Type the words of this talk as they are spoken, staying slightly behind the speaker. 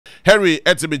Harry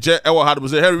Etimiche ewo had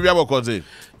say Harry Biabokoze.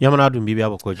 Yamanadum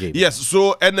Biabokoje. Yes,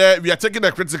 so and we are taking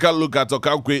a critical look at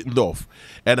Okankwe North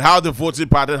and how the voting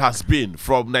pattern has been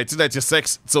from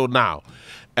 1996 till now.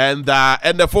 And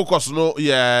the focus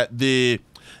the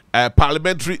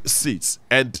parliamentary seats,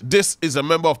 and this is a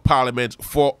member of parliament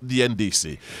for the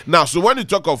NDC. Now, so when you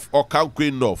talk of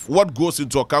Okankwe North, what goes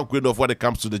into Okankwe North when it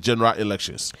comes to the general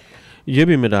elections?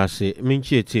 Jebi medase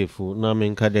minchi etefu na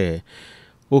menkade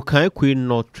Okankwe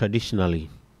North traditionally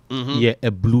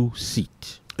a blue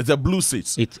seat. It's a blue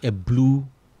seat. It's a blue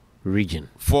region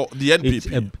for the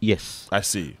NPP. Yes, I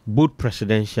see. Both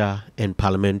presidential and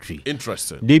parliamentary.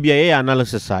 Interesting. DBA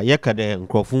analysis yakade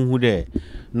nkrofun hu de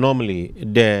normally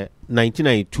the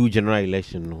 1992 general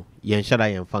election no yenshada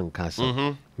yenfan kasa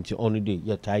nti only day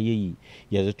yataye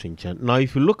yezo twincha. Now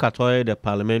if you look at all the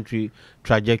parliamentary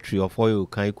trajectory of oil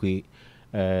Okankwe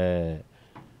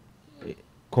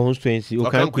constituency,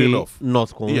 Okankwe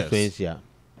North constituency, yes.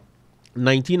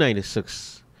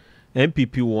 1996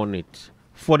 MPP won it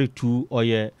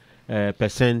 42%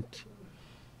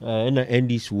 in the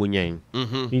NDC wonyan.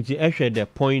 It's actually the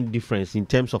point difference in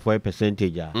terms of oil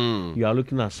percentage. You are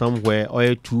looking at somewhere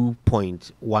oil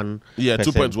 2.1%. Yeah,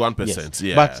 2.1%. Yes.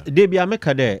 Yeah. But they be a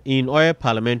there in oil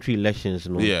parliamentary elections.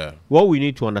 No? Yeah. What we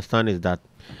need to understand is that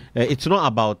it's not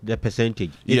about the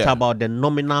percentage. It's about the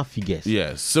nominal figures.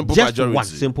 Yes. Simple just majority. One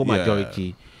simple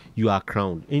majority. You are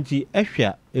crowned. Into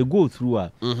actually a go through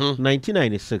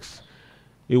 1996,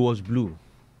 it was blue.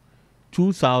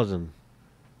 2000,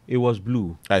 it was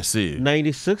blue. I see.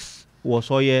 96 was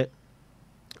oil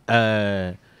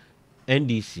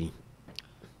NDC.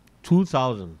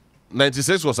 2000.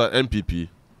 96 was an MPP.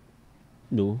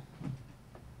 No.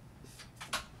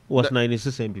 Was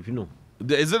 96 MPP? No.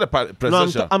 Is it a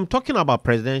presidential? No, I'm talking about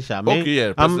presidential. Okay,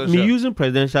 yeah, presidential. I'm using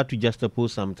presidential to juxtapose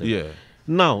something. Yeah.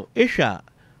 Now, Asia,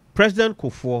 President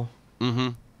Kufuor,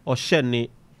 or Sheni,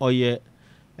 or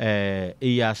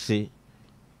EAC,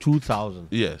 2000.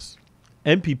 Yes.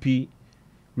 MPP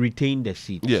retained the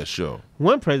seat. Yeah, sure.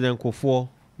 When President Kufuor,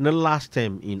 the last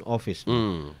term in office,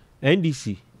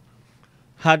 NDC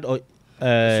had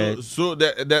so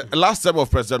the last term of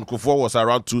President Kufuor was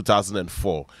around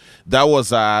 2004.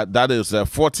 That is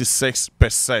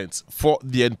 46% for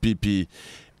the NPP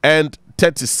and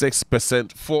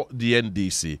 36% for the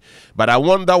NDC. But I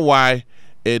wonder why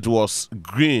it was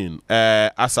green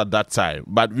as at that time.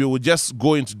 But we will just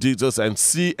go into details and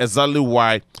see exactly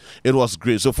why it was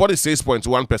green. So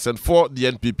 46.1% for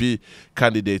the NPP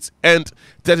candidates and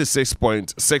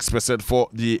 36.6% for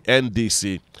the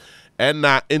NDC. And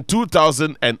in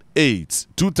 2008,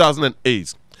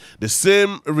 the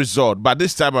same result, but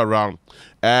this time around,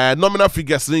 nominal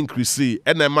figures increase,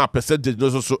 NMR percentage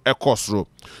also across row.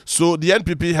 So the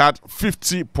NPP had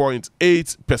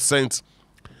 50.8%.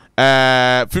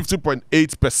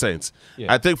 50.8%.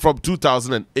 I think from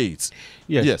 2008.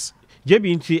 Yes.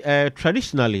 JB,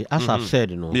 traditionally, as I've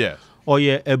said, or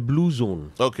a blue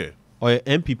zone. Okay. Or a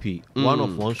MPP, one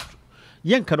of one.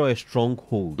 Yankado a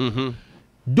stronghold.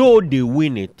 Though they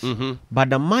win it,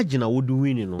 but the margin I would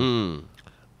win,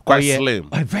 quite slim.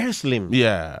 Very slim.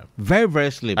 Yeah. Very, very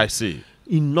slim. I see.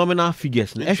 In nominal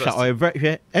figures, one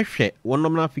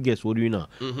nominal figures would win, or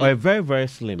very, very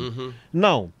slim.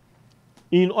 Now,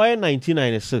 in oil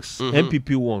 1996,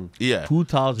 MPP won. Yeah.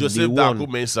 2000, Joseph they won.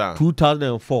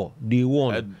 2004, they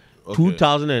won. Okay.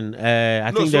 2000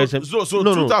 I think there's a... No,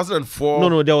 2004...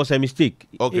 No, there was a mistake.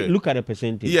 Okay. Look at the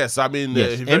percentage. Yes, I mean,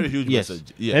 very huge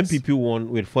percentage. Yes. MPP won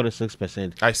with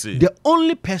 46%. I see. The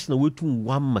only person who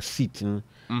won my seat in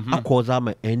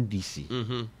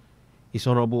NDC is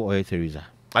Honorable Oyo Theresa.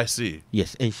 I see.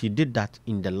 Yes, and she did that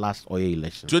in the last Oyo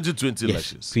election. 2020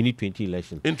 elections. 2020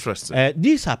 election. Interesting.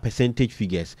 These are percentage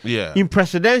figures. Yeah. In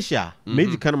presidential,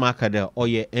 maybe kind of marker there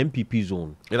Oyo MPP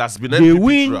zone. It has been they MPP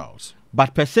win, throughout.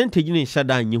 But percentage in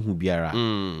Shada Nyehu Biara.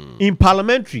 In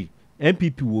parliamentary,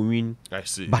 MPP will win. I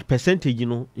see. But percentage,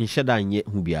 in Shada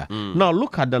Nyehu Biara. Now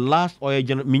look at the last Oyo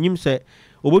general. Minim say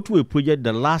over to a project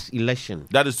the last election.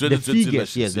 That is 2020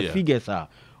 elections. Yes, the figures are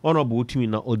honorable to me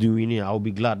now or do winning. I'll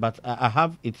be glad. But I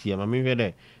have it here. I mean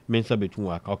whether mensa between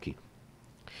work. Okay.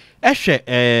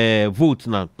 Vote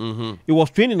now. It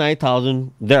was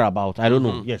 29,000 thereabout. I don't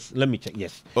know. Yes, let me check.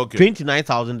 Yes. Okay.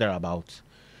 29,000 thereabout.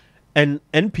 And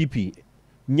NPP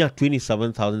near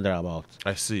 27,000 thereabout.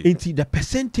 I see. Into the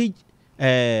percentage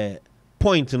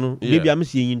point, maybe I'm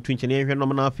seeing in 20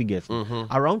 nominal figures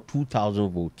around 2,000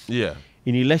 votes. Yeah.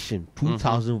 In election,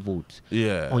 2,000 votes.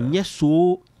 Yeah. On yes,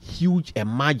 so huge a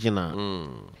margin,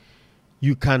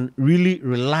 you can really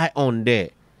rely on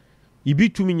there. You be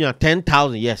to me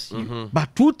 10,000, yes,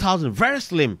 but 2,000 very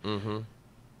slim.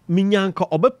 Minyanka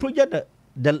obe project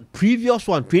the previous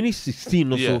one,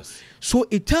 2016 or Yes. so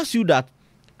it tells you that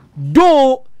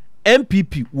though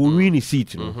MPP will win a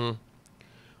seat,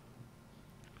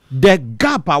 the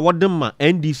gap award them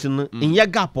NDC in your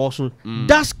gap also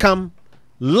does come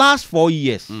last 4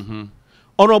 years.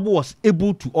 Honorable was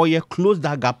able to close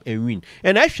that gap and win.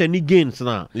 And actually gains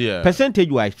now. Yeah. Percentage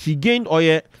wise, she gained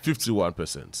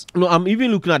 51%. No, I'm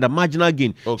even looking at the marginal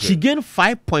gain. Okay. She gained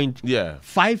 5.58.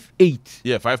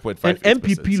 Yeah, 5.5. And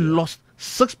MPP lost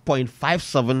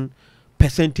 6.57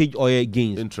 percentage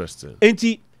gains. Interesting.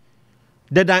 And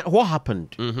what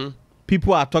happened?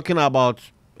 People are talking about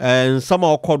some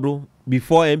Kodo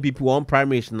before MPP won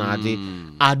primaries now.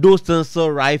 Are those things still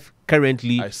rife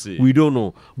currently? I see. We don't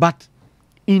know. But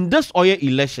in this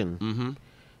election,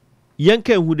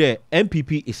 Yanke who the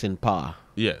MPP is in power.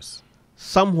 Yes.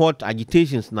 Somewhat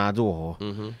agitations now do or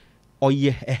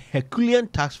a Herculean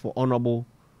task for Honorable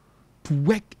to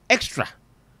work extra.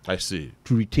 I see.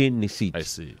 To retain the seat. I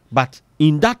see. But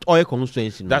in that oil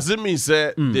constituency, does it mean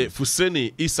say the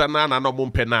Fuseni Isana na no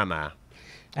penana?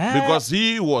 Because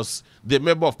he was the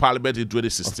member of parliament in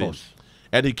 2016.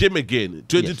 And he came again in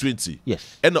 2020.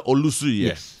 Yes. And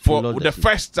Olusu for the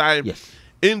first time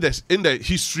in the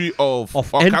history of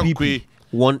NPP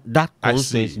won that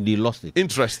constituency. They lost it.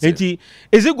 Interesting.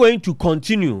 Is it going to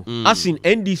continue? As in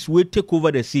NDC will take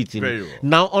over the seat.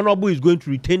 Now Honorable is going to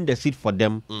retain the seat for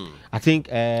them. I think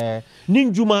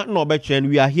Ninjuma Nobechen,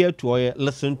 we are here to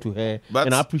listen to her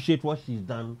and appreciate what she's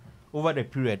done over the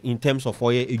period in terms of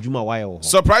Ejuma Wire.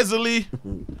 Surprisingly,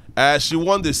 she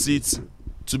won the seat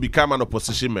to become an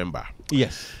opposition member.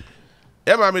 Yes.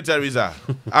 Emma Theresa,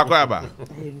 Akwaba.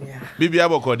 Bibi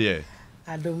Aboko there.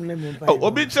 I don't know. Oh,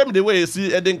 obi tell the way you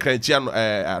see Eden Cranchi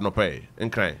no pay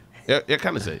and cry. You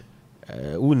can't say.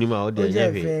 Unima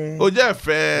Oje.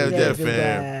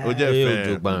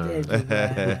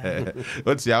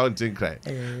 What's your own thing cry?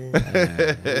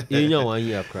 You know 1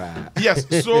 year cry. Yes,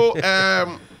 so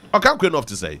I can't quit enough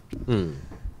to say.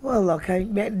 Well, okay,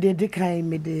 the kind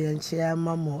me the and share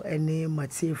mammo any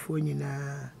material phone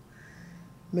na.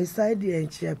 Me side the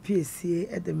and share PAAA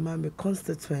at the mammy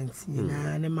constituents,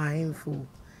 and my info,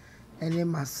 and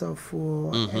myself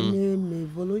for any me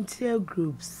volunteer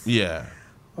groups. Yeah.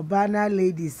 Obana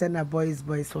ladies and a boys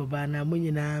for Bana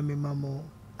Munina, me mammo.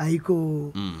 I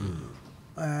go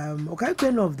okay,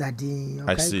 queen of that day.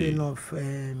 Okay, queen of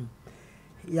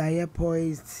yeah,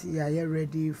 poised, yeah,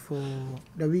 ready for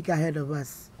the week ahead of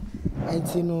us.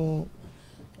 And you know,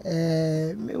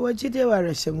 what you do,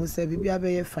 I say,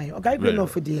 be fine. Okay, queen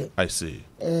of the. I see.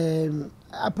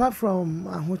 Apart from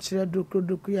Ahuchira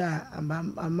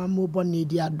Mamu Boni,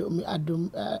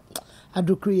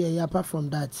 apart from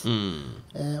that,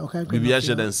 okay, maybe I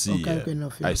shouldn't see.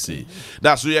 I see.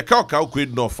 That's where you can't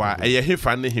queen of fire, and you hit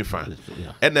and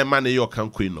and the money you can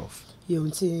queen of. You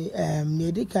see,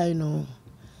 near the kind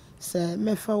say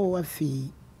me fa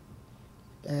fee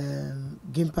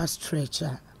gimpa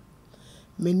stretcher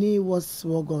many was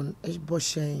wagon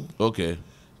boshen okay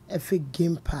efe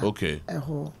gimpa okay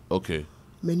okay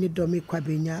many domi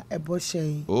kwabenya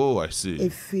boshen oh I see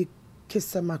efe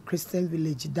Kisama Christian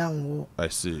village down I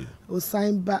see o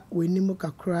sign back when nimu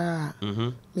kakra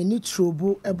many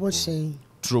trouble boshen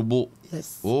trouble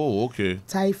yes oh okay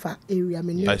Taifa area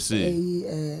many I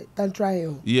see Tantra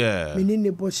Hill yeah many ne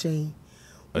boshen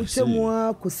Uche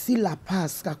mwa kusila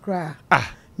pass kakra.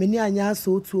 Many anya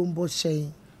so to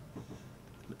mboshen.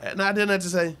 Na I didn't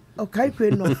say. Okay,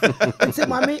 no. Say,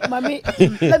 mommy, let me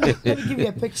give you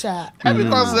a picture.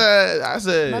 Because I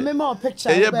say, mommy, more picture.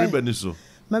 Everybody so.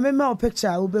 Mommy, more picture.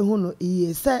 Ube huno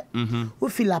iye. Say,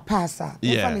 ufila passa.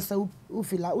 Yeah.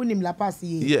 Ufila unim la pass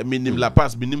ye. Yeah, minim la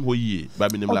pass, minim ho ye,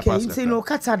 but minim la pass. Okay, say no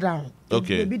cut her down.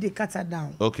 Okay. Maybe they cut her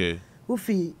down. Okay.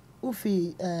 Ufi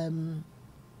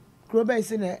Groba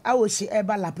is in I was she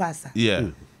eba la passa. Yeah.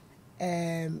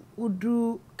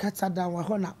 Udu kata down wa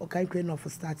hona okay queen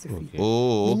of start fee.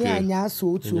 Oh, okay. Anya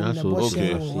so to na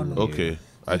okay. Okay.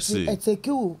 I see. I take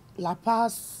you La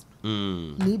Paz.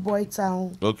 Ni boy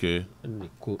town. Okay.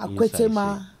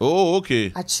 Akwetema. Oh, okay.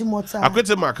 Achimota.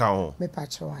 Akwetema ka ho. Me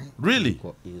pacho. Really?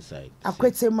 Inside.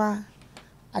 Akwetema.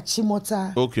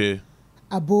 Achimota. Okay.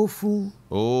 Abofu.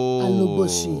 Oh.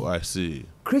 Aloboshi. I see.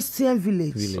 Christian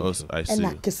village. Oh, I see. And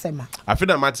Akisema. I feel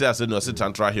that Matthias said no sit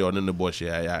tantra here on the bush.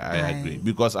 I agree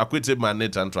because Akwetema ne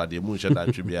tantra the moon shed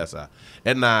and tribiasa.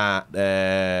 And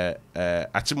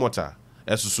Achimota.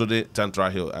 Esosode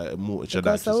Tantra Hill.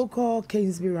 Because I will call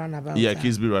Kingsby Runabout. Yeah,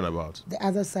 Kingsby Runabout. The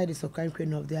other side is Okai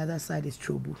North. The other side is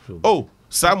Chobu. Oh,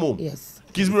 Samo. Yes.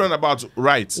 Kingsby Runabout,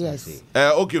 right? Yes.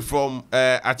 Okay, from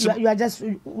you are just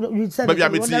you said maybe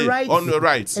on the right. On the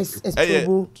right. It's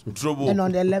Chobu. And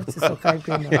on the left is Okai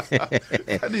North.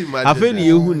 Can you imagine?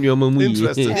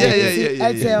 Interesting. Yeah.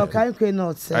 It's Okai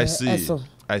North. I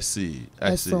see.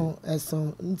 So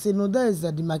there is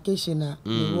a demarcation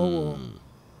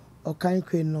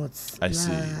Okai North. I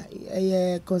see.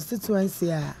 A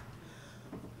constituency.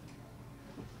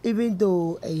 Even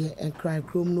though a crime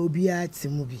no be at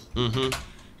movie.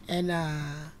 And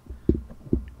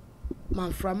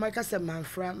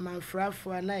Manfra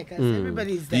for a night.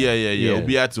 Everybody is there. Yeah.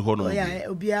 Obia to Hono. Yeah,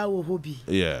 Obia WOHO.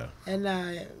 Yeah. And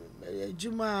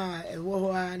Juma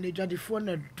WOHO and the judge phone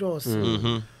the doors.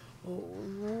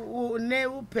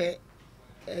 Never pay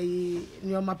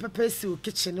my purpose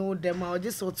kitchen or them or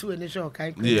just or two initial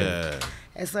kind. Yeah.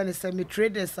 As I say, me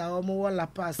traders are more la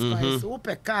pass spice,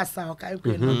 open cars are kind.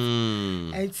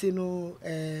 And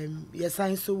yes,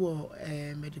 I saw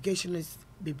education is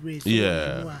be brave.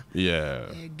 Yeah.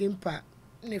 Gimpa,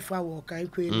 if I walk, I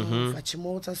create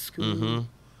Fachimota school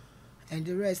and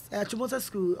the rest. Achimota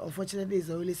school, unfortunately, is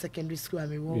the only secondary school I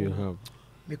mean.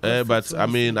 But I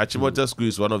mean, Achimota School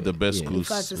is one of the best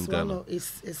schools in Ghana.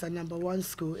 It's a #1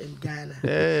 school in Ghana.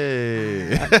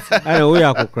 Hey, I know we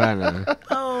are crying.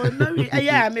 Oh, no,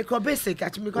 yeah, I make a basic.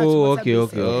 Oh, okay.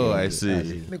 Oh, I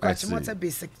see. Make Achimota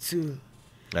basic too.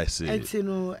 I see. And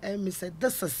and said,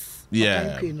 this is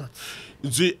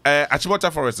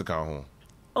Achimota Forest account.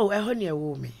 Oh, I honey a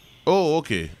woman. Oh,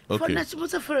 okay. For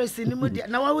Achimota Forest in the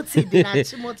now I would say the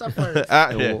Achimota Forest.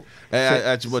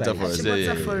 Achimota Forest.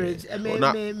 Achimota Forest.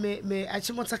 Me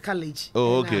Achimota College.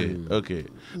 Oh, okay.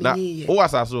 Now, who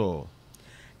was that so?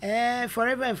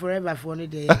 Forever and forever for any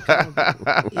day.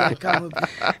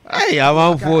 Hey, I'm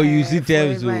on for you. See,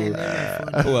 tells you.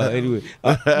 Well, anyway,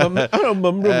 I don't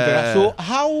remember. So,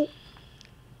 how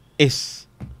is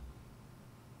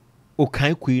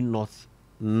Okai North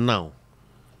now?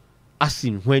 As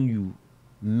in when you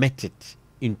met it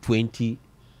in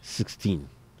 2016.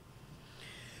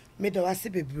 Me do wasi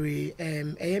bebre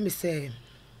me say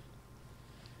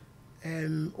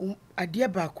adia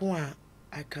baako a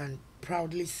I can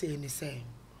proudly say ni say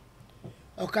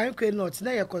Okai North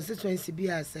na your constituency bi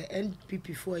as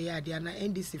NPP 4 year dia na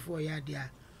NDC 4 year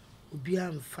dia obi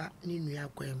amfa ni nua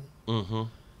kwam.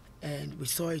 And we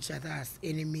saw each other as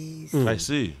enemies. I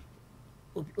see.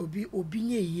 Obi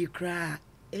nye yi kra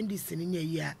NDC ni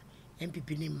nye ya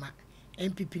MPP ni ma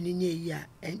MPP ni nye ya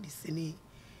NDC ni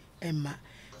emma.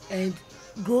 And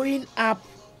growing up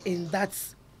in that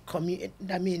community,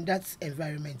 I mean that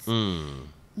environment,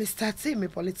 me started my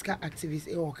political activist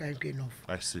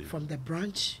I see. From the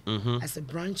branch as a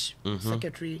branch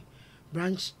secretary,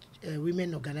 branch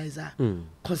women organizer,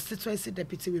 constituency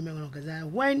deputy women organizer.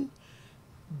 When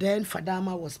then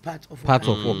Fadama was part of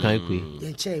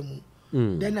Okai.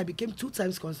 Then I became 2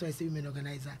 times constituency women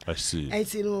organizer. I see.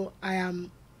 And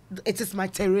it is my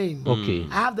terrain. Okay.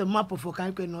 I have the map of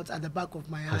Okai North at the back of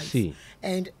my eyes. I see.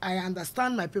 And I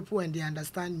understand my people and they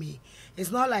understand me.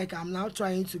 It's not like I'm now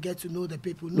trying to get to know the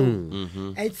people. No.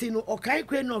 And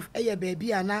Okai North,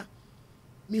 baby, and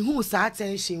me who sa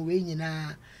attention when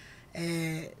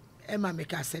Emma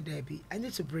Meka said, I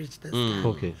need to bridge this gap.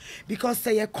 Okay. Because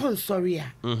say a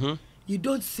consoria. You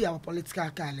don't see our political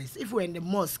colors. If we're in the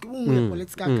mosque, we wear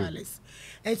political colors.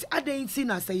 And I didn't see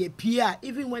us say a PR,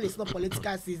 even when it's not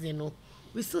political season, no,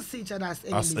 we still see each other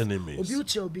as enemies.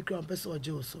 Obiuche Obi Crown person or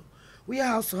Joso. We are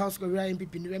house to house, we are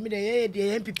MPP. We mean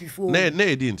the MPP for.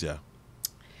 Ne didn't ya?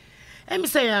 Let me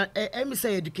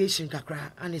say education,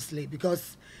 kakra, honestly,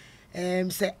 because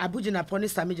say Abuja na Poni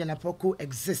Samija na Poko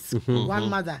exists. One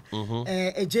mother,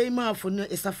 a Jema for no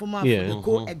is a former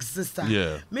co-exister.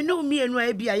 Me know me and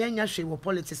why be a young with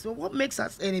politics. So what makes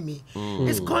us enemy?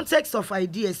 It's context of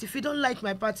ideas. If you don't like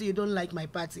my party, you don't like my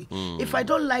party. If I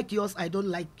don't like yours, I don't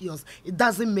like yours. It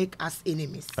doesn't make us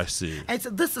enemies. I see. And so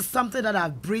this is something that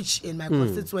I've breached in my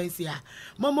constituency.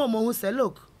 Mama who said,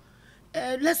 look,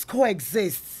 let's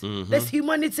coexist. There's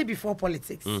humanity before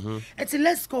politics. And so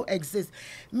let's coexist.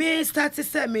 Me start to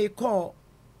say me call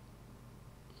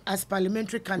as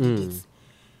parliamentary candidates.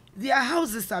 Their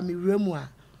houses are me remua.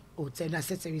 Oh, Tena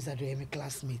said Theresa are my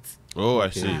classmates. Oh, I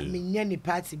see. Me nyani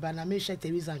party, but I make sure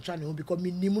Theresa and Chani because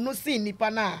me nimuno see ni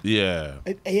pana. Yeah.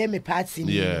 Me party.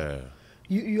 Yeah.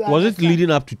 You was it leading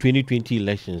up to 2020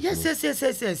 elections?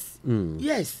 Yes.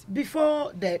 Yes,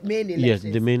 before the main elections.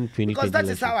 Yes, the main 2020 because that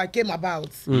elections. is how I came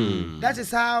about. That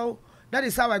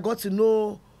is how I got to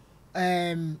know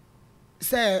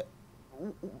say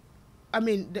I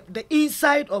mean, the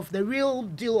inside of the real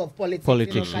deal of politics.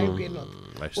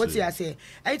 What's he saying?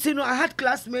 And you know, I had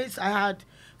classmates, I had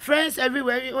friends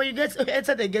everywhere. When you get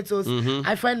enter the ghettos,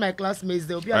 I find my classmates.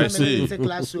 They'll be in the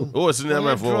classroom. Oh, it's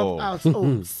never drop out.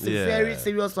 Oh, very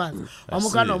serious ones. I'm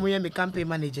going to campaign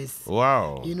managers.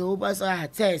 Wow. You know, but so I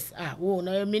had tests. Oh,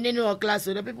 now I'm in your class,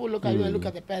 so the people look at you and look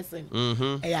at the person.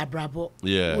 Yeah, bravo.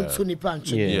 Yeah.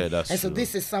 Yeah, that's and so true.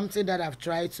 this is something that I've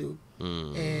tried to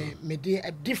make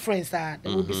a difference. There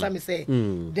will be some say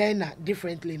then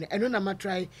differently. And when I'm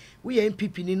try, we are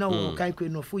MPP ni now. Can't go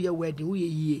enough. We are wedding. We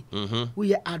are here.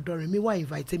 We are adoring. Me why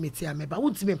invite me to me, but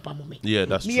won't me pamo me. Yeah,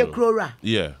 that's me true. Me a crora.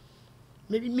 Yeah.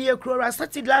 Maybe me a crora.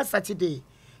 Last Saturday.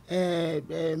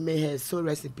 May her soul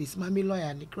rest in peace. Mommy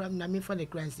lawyer, the crime, na me for the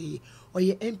crime say, or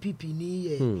your MPP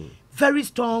ni very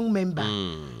strong member.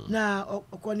 Now,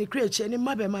 on the create, any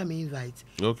mommy invite.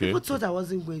 Okay. People thought I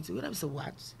wasn't going to. I said,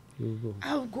 what?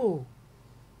 I'll go.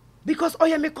 Because I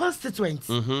am a constituent.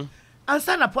 And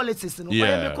stand up politics, you know. I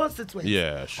am a constituent.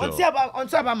 Yeah, sure. On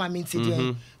top of my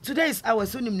meeting today is our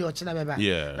soon in your channel.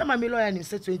 Yeah. Now my lawyer and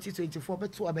said 2024,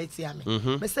 but two about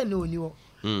me. I said no new.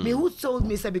 Me who told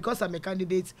me say because I'm a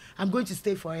candidate, I'm going to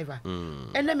stay forever.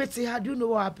 And let me say, how do you know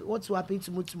what's happening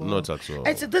to me tomorrow? Not at all.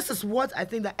 And so this is what I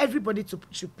think that everybody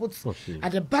should put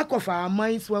at the back of our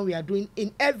minds when we are doing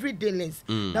in every dealings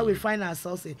that we find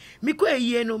ourselves in. Me ko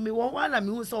eye no me wan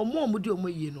me hu so mo mudi omo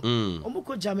eye no. Omo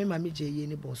ko jame ma me je eye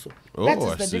ni boso. That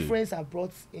is the difference I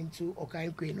brought into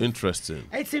Okai Queen. Interesting.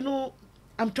 And you know,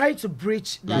 I'm trying to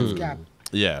bridge that gap.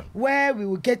 Yeah. Where we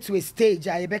will get to a stage,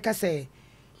 Rebecca say,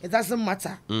 it doesn't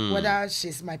matter whether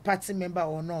she's my party member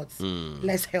or not.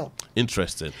 Let's help.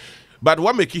 Interesting. But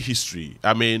what make it history?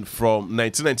 I mean, from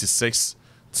 1996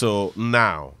 to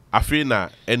now, I feel na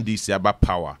NDC about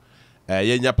power.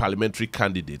 Yenya parliamentary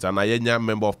candidate and a Yenya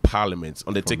member of parliament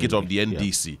on the ticket of the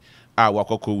NDC.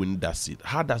 Wakoko win that seat.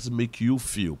 How does it make you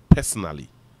feel personally?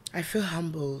 I feel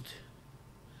humbled.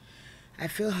 I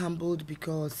feel humbled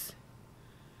because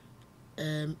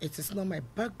it is not my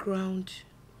background.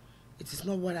 It is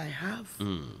not what I have.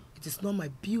 It is not my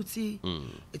beauty.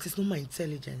 It is not my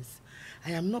intelligence.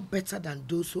 I am not better than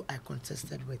those who I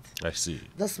contested with. I see.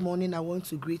 This morning, I want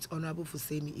to greet Honorable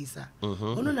Fusemi Isa.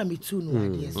 Onuna mi tu no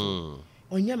ideas.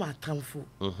 Onyema tamfu.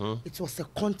 It was a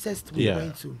contest we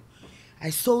went to. I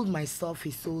sold myself.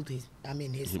 He sold his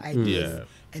ideas,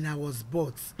 and I was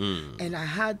bought. And I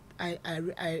had,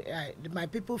 my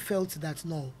people felt that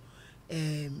no,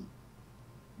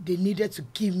 they needed to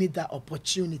give me that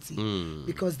opportunity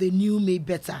because they knew me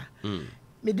better.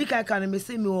 Me dika can me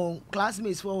say me on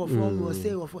classmates for from me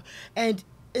say and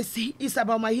it's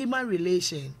about my human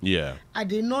relation. Yeah, I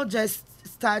did not just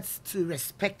start to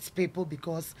respect people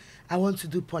because I want to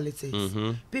do politics.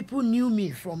 People knew me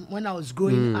from when I was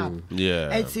growing up. Yeah,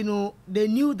 and you know they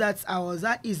knew that I was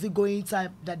that easygoing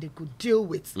type that they could deal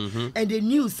with, and they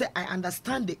knew say I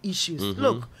understand the issues.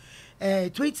 Look.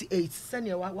 28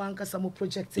 senior one kasamo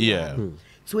project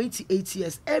 28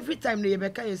 years every time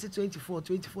Rebecca you say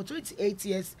 28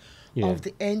 years of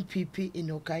the NPP in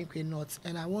Okai North,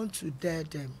 and I want to dare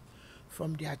them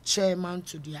from their chairman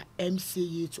to their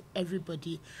MCA to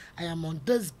everybody. I am on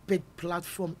this big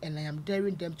platform and I am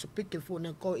daring them to pick a phone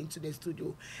and call into the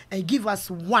studio and give us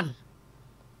one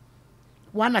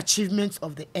achievement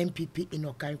of the MPP in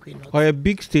Okai North. Or a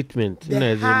big statement.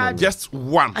 Just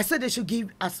one. I said they should give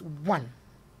us one.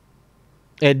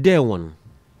 A day one.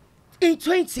 In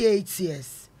 28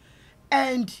 years.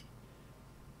 And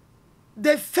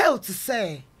they failed to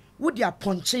say, would you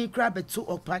punching crab to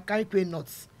Okai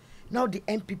North? Now the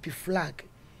MPP flag,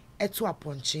 eto a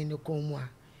punching no komwa.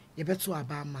 You better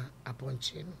Obama a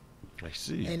punching. I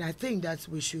see. And I think that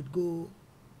we should go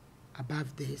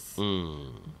above this.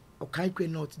 Okai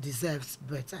North deserves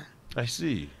better. I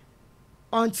see.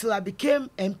 Until I became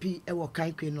MP at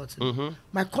Okai North,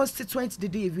 my constituents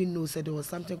didn't even know said there was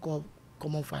something called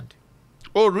Common Fund.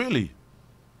 Oh, really?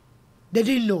 They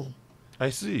didn't know. I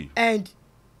see. And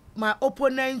my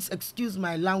opponents, excuse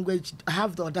my language,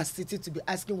 have the audacity to be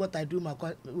asking what I do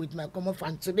with my Common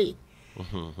Fund today.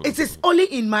 It is only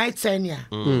in my tenure.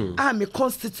 I'm a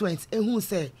constituent and who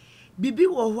say, Bibi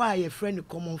wo who a friend of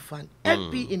Common Fund,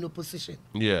 MP in opposition.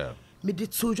 Yeah. Me the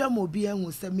children mo be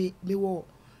who say me were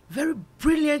very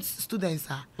brilliant students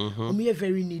me a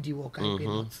very needy worker.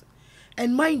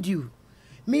 And mind you,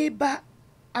 me ba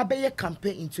abeye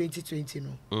campaign in 2020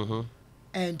 no.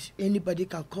 And anybody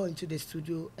can call into the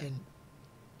studio and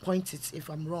point it if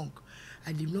I'm wrong.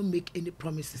 I did not make any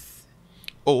promises.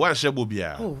 Oh, what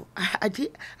Shebubia? Oh,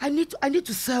 I need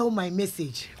to sell my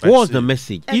message. What's the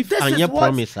message? And if I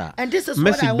promise her, and this is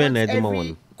what I want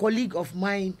every colleague of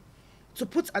mine to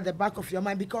put at the back of your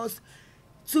mind, because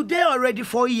today already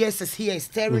 4 years is here,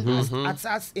 staring at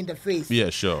us in the face. Yeah,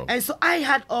 sure. And so I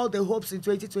had all the hopes in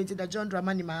 2020 that John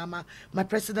Dramani Mahama, my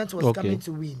president, was coming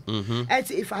to win.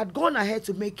 And if I had gone ahead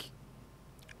to make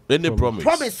any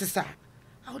promises,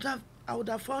 I would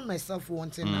have found myself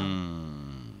wanting now.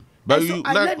 But so you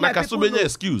like so many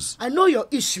excuse. I know your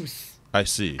issues. I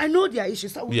see. I know their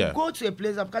issues. So we go to a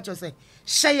place of catch say,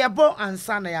 Shayabo and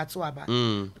Sana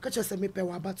Yatuaba. Catch us say me pe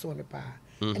wabato me pa.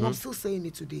 And I'm still saying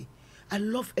it today. I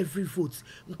love every vote,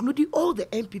 including all the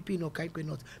MPP in Okai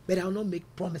North, but I will not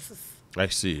make promises. I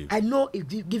see. I know if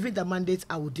given the mandate,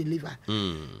 I will deliver.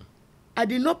 I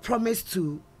did not promise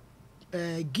to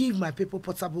give my people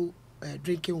potable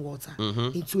drinking water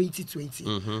in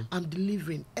 2020. I'm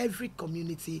delivering. Every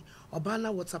community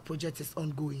Urbana water project is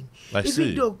ongoing.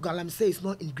 Even though Galamsey is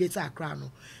not in Greater Accra,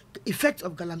 no, the effect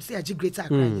of Galamsey at Greater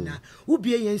Accra now. Who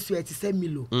be a yensu at say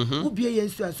Milo? Who be a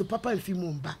yensu and so Papa and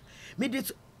Fimumba? Made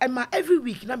it every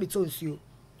week. Now me tells you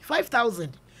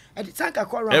 5,000 and the tank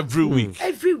around every week.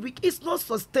 Every week. It's not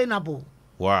sustainable.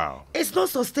 Wow. It's not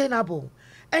sustainable.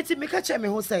 And to make a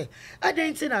chairman who say, I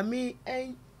didn't say me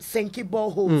and Senki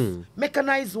boreholes,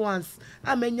 mechanized ones.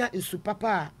 I mean, in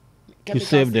Supapa, you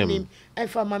save them. And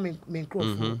for my main crop.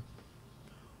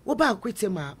 What about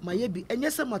Quitema? My yebi, and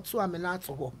yes, I'm a 2 minutes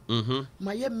ago.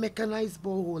 My mechanized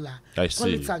borehole. I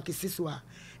see. Siswa.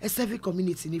 A every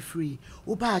community ni free.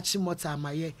 Uba Achimota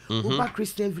Maye, Uba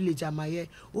Christian Village Amaye,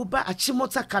 Uba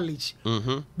Achimota College.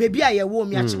 Baby, I warm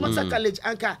me Achimota College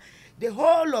anchor. The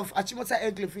whole of Achimota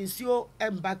Enclave in Sio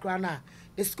and background.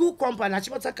 The school company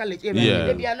Achimota College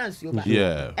area, they announce you back.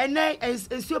 And then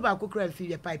Sio Baku and feed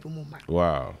your pipe mumma.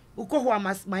 Wow. Uko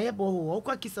was my ebo,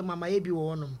 Uko Kissa Mama Ebi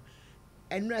Wonum.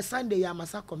 And Sunday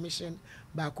Yamasa Commission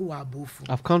Baku Abufu.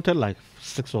 I've counted like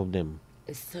 6 of them.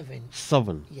 7.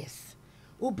 7. Yes.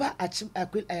 Uba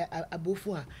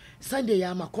Abufu Sunday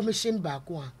Yama Commission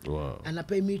Baku. Wow. And I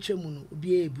pay mutual moon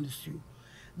be able to.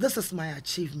 This is my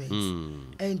achievement.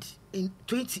 And in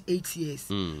 28 years,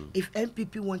 if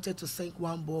MPP wanted to sink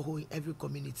 1 borehole in every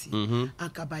community,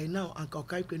 and by now, and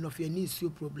Okai of your needs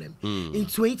your problem. In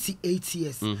 28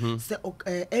 years, say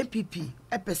MPP,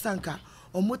 Epesanka,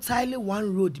 or motile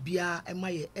 1 road bia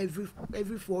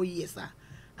every 4 years,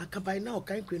 and by now,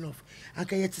 Okai of, and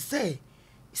can yet say,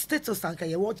 status and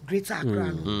can what greater Accra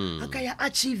and can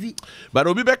achieve it. But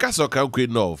Obi Beka so can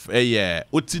queen of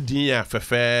Otidinya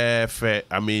fe.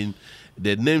 I mean,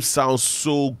 the name sounds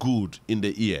so good in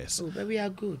the ears. Oh, but we are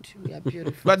good. We are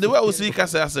beautiful. But the way we see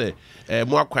say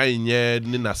more quite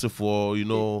for, you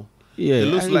know. Yeah, it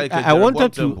looks like I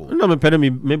wanted to no me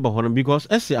because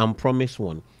I say I'm promised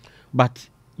one, but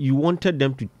you wanted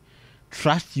them to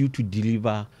trust you to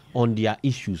deliver on their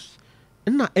issues.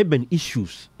 Not even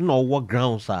issues, no what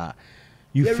grounds are.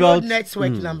 You the felt road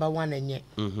network number 1 and yet.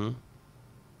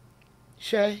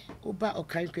 Share Uba or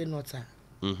Kanke Nota.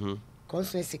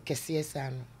 Constance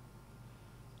KCS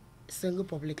single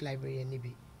public library and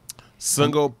Nibi.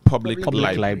 Single public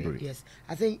library. Yes.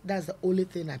 I think that's the only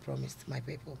thing I promised my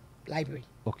people. Library.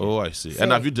 Okay. Oh, I see. So,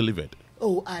 and have you delivered?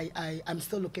 Oh, I'm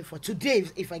still looking for today.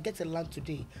 If I get a land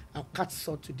today, I'll cut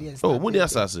sort today and start. Oh, when you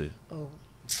Oh.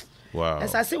 Wow.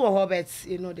 As I say, Roberts,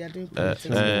 you know, they are doing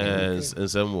politics.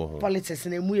 Politics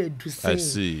and we do I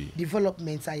see.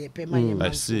 Developments are permanent.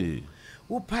 I see.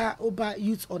 Upa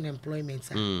youth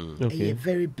unemployment okay.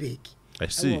 Very big. I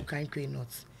see.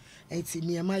 Not. And it's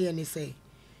near my and say,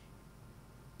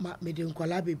 me de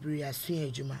nkwala bebre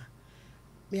asua adwuma.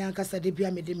 Me ankasa de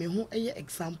bia me de me ho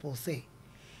example say,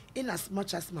 in as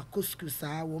much as my school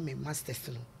sa wo me masters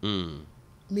no.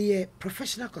 Me a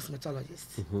professional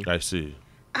cosmetologist. I see.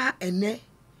 Ene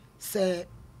say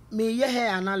me ye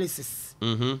hair analysis.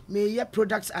 Me ye hair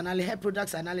products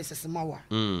analysis mawa.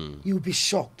 You'll be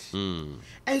shocked.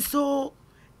 And so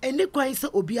any kwan say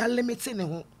obi a limiting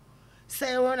ho.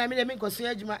 Say when I mean go so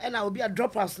adwuma and I will be a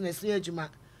drop out na so adwuma.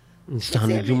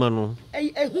 Stand adwuma no.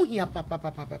 Hu hia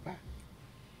papa.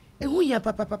 Hu hia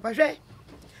papa.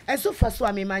 And so far so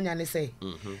I mean man say.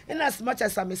 And as much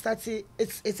as I'm starting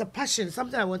it's a passion,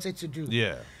 something I wanted to do.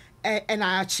 Yeah. And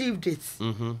I achieved it.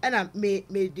 And I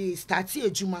made the starting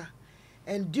a Juma.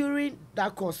 And during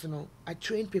that course, you know, I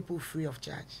trained people free of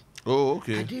charge. Oh,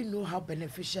 okay. I didn't know how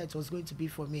beneficial it was going to be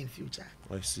for me in future.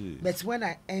 I see. But when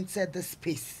I entered the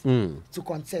space to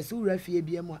contest, you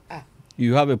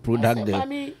have a product there.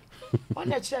 Mommy, on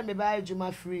the chair me buy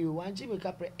Juma free. One Jimmy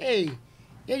Capre, hey,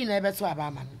 you never to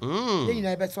Abaman. You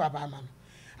never to Abaman.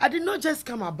 I did not just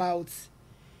come about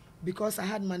because I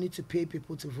had money to pay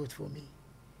people to vote for me.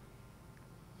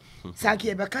 Some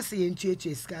of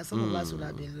us would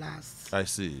have been last. I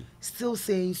see. Still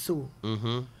saying so.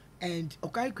 And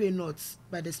Okai North,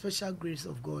 by the special grace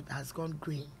of God, has gone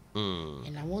green.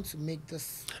 And I want to make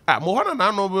this. Mohana na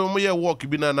no be walk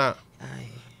bi na na.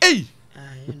 Hey.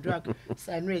 And drag.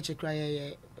 So I know you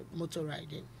cry motor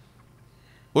riding.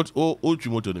 What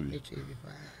motor no be?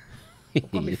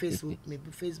 Come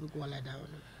Facebook while I down.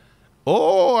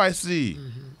 Oh, I see.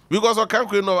 Because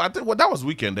Okai North, I think that was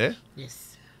weekend, eh? Yes.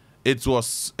 It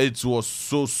was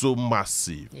so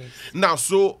massive. Yes. Now,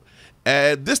 so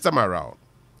this time around,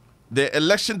 the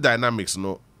election dynamics,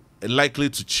 likely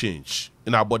to change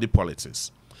in our body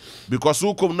politics, because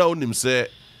who come now him say,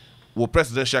 well,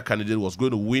 presidential candidate was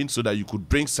going to win, so that you could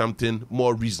bring something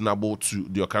more reasonable to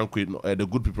the Okai, the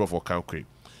good people of Okai,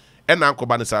 and now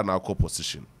Kobanisa now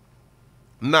co-position.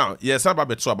 Now, yes, about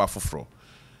beto about fufro.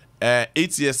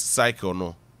 8 years cycle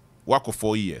no, wako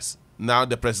 4 years. Now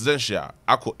the presidential,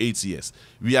 ako 8 years.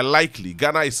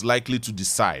 Ghana is likely to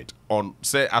decide on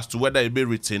say as to whether it be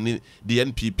retaining the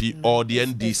NPP or the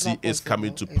NDC is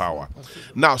coming to power.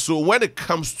 Now, so when it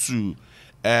comes to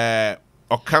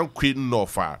Okai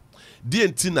North,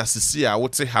 DNT na sisi a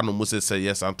wote hanu mo say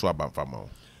yes anto abamfama.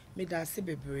 Me da se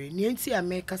bebre. Ni enti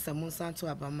America samonsa anto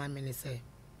abamma me ne say.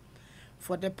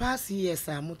 For the past years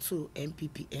I'm to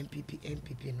MPP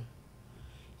no.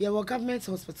 Your government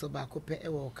hospital back up at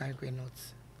Okai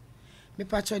North. Me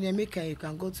patron America, you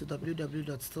can go to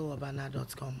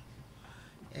www.stillobana.com.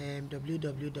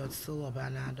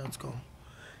 www.stillobana.com.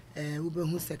 Ube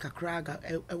who se kakraga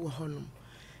honum.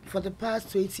 For the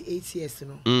past 28 years,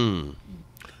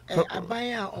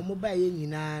 abaya or mobile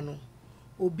nyina no.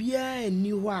 Obia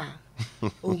ni wa.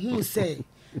 Who say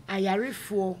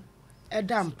ayarefo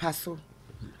edam paso.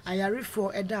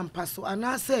 Ayarefo edam paso. And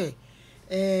I say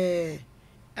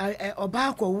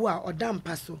Obako or dam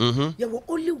paso. There were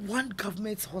only one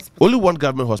government hospital. Only one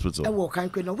government hospital.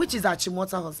 Which is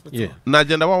Achimota Hospital. Yeah. Na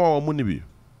agenda wa money be.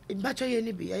 Bacho ye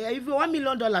ni bi. If $1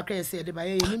 million credit say dey buy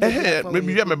ye ni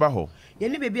maybe you remember ho. Ye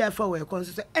ni baby afa we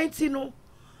consider enti no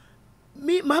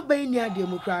me ma ban ni ade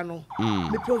mu kra no.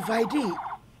 Me provide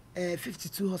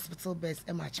 52 hospital beds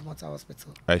at Achimota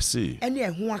Hospital. I see. Any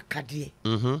ho akade.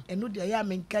 Eno de ya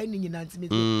men kai ni nyina ntime.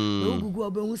 We gugu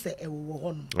obe hu say e wo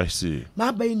ho no. I see.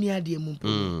 Ma ban ni ade mu.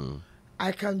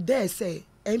 I can dare say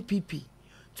NPP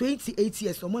 28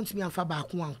 years omo me amfa ba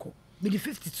ko anko. Me the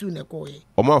 52 na ko ye.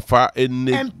 Omo amfa enne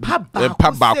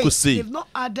empa ba ko say. They've not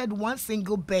added one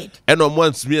single bed. And omo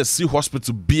ant me see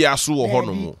hospital bia so wo ho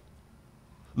no mo.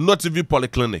 Not even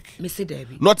polyclinic. Me say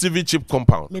Debbie. Not even cheap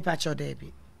compound. Me patcho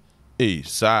Debbie. Hey,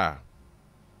 sir.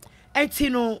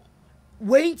 Etino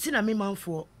waiting na me man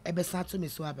for ebesato me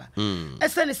so aba.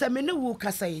 Esene se me ne wo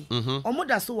kasa yi. Omo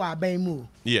da so wa aban mu.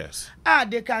 Yes.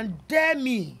 They can dare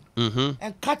me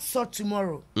and cut short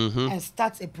tomorrow and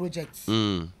start a project.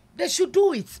 They should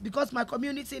do it because my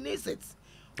community needs it.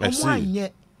 I see.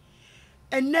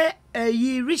 And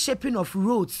ye reshaping of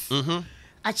roads.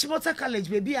 Achimota College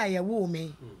baby I wo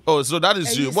me. Oh, so that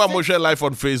is you. What mo share live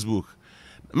on Facebook.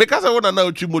 Make us want to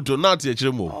know Chimoto now to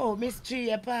Chimo. Oh, Miss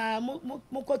Tree, pa,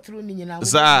 moko through ni na.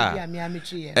 Sir,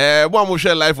 what mo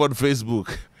share live on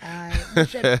Facebook.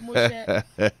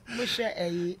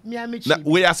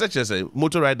 We are such as a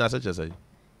motor ride now, such as a.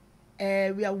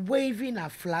 We are waving a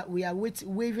flag. We are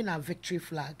waving a victory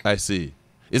flag. I see.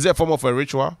 Is it a form of a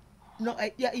ritual? No,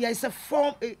 yeah, it's a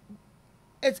form.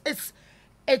 It's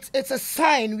a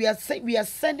sign. We are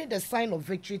sending the sign of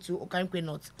victory to Okai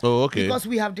North. Oh, okay. Because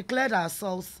we have declared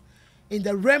ourselves in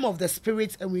the realm of the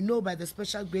spirit, and we know by the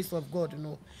special grace of God,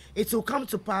 it will come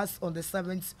to pass on the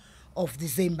 7th of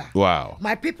December. Wow.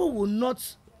 My people will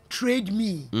not trade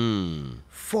me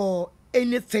for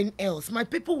anything else. My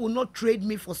people will not trade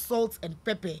me for salt and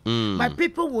pepper. My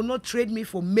people will not trade me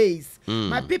for maize.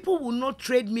 My people will not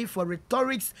trade me for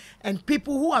rhetorics and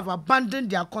people who have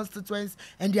abandoned their constituents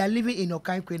and they are living in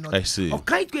Okai North. I see.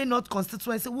 Okai North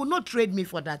constituency will not trade me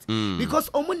for that. Because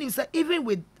even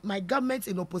with my government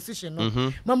in opposition,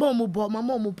 mama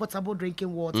omu potable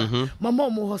drinking water, mama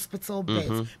omu hospital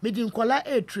beds, me din kola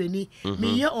air training,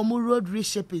 me ye omu road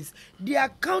reshapings. There are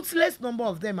countless number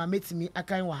of them are making me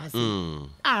akai wahasi.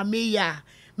 Me ya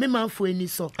me man for any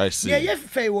so. I see. Yeah,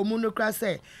 fe wo mu no kra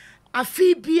say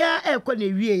afibia e ko na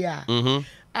wie ya.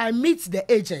 I meet the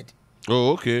aged.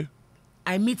 Oh, okay.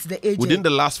 I meet the aged within the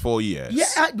last 4 years.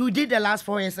 Yeah, we did the last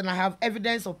 4 years, and I have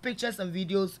evidence of pictures and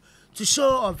videos to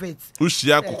show of it.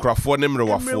 Ushia kukrafo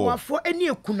nemrewafo. Any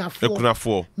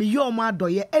ekunafo. Me yo ma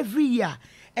doye every year.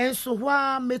 And so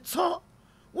wa me to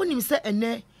when you say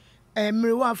ene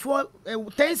mrewafo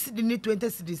 10 cedi ni 20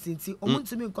 cedi sinti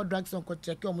omuntimi nko drugs on ko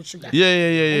check omu sugar.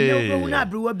 Yeah. Na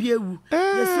brewa bi ewu.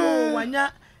 So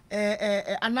wanya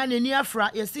anania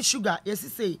fra yes sugar yes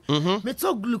say me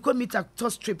to glucometer to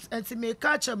strips and to me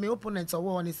catch my opponents or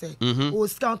one say oh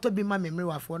scout to be my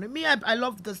memory for me. I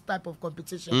love this type of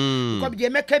competition because they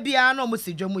make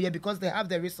because they have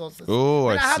the resources.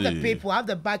 I have the people, I have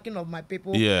the backing of my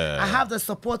people. I have the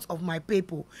support of my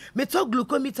people. Me to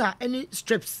glucometer any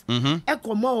strips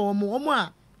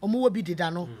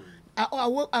I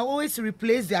always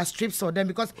replace their strips for them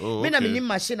because when I'm in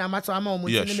machine, I'm at home. I'm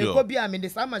in the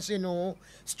same machine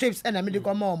strips and I'm in the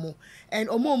common and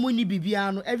money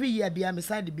bibiano every year be I'm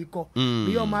beside the biko.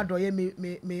 Me your mother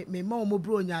me mom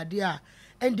bro dear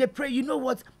and they pray. You know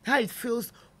what? How it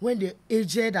feels when the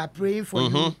aged are praying for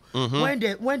you. When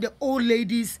the old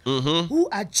ladies who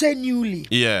are genuinely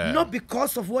not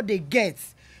because of what they get.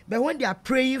 But when they are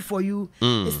praying for you,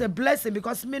 it's a blessing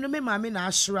because me and I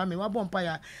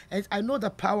know the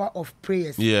power of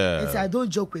prayers. And so I don't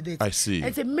joke with it. I see.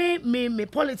 And say me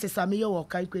politics are me your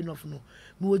Okai of no.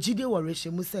 Me ojide warishe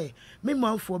mu say me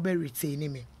man for be retain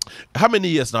me. How many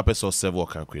years now person serve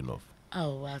Okai Queen of?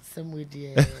 Oh, some way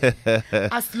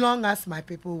as long as my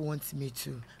people want me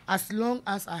to. As long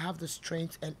as I have the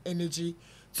strength and energy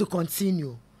to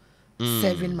continue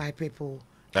serving my people.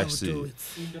 I see. Do it.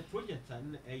 In the project,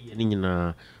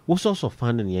 what sorts of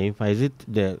funding is it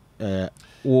the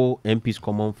MP's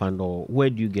common fund or where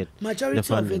do you get majority the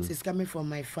funding? Of it is coming from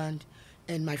my fund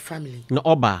and my family. No,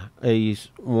 Oba is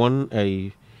one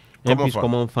MP's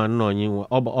common fund. No,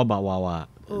 Oba Wawa.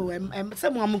 Oh,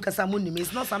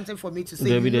 it's not something for me to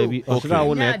say. Debbie.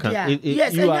 Okay.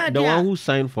 Yes, you are the one who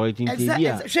signed for it. Exactly.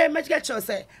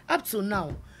 Up to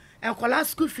now. And college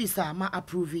school fees are my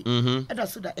approve it. And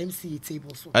also the MCA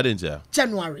table. So I didn't hear.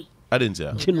 January. I didn't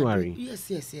hear. January.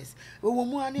 Yes.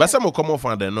 But some will come off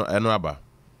and then no aba.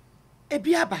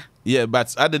 Ebiaba. Yeah,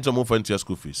 but I didn't move into your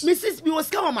school fees. Mrs. Me was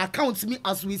come on my account to me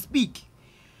as we speak.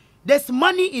 There's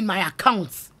money in my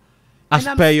account. As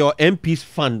per your MP's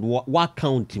fund, what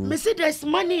counting? Mrs. There's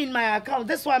money in my account.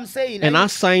 That's what I'm saying. And I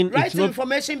sign write an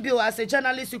information bill as a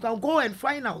journalist. You can go and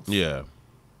find out. Yeah.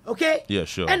 Okay. Yeah,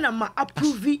 sure. And I'm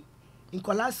approve it. In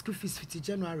college school fees 50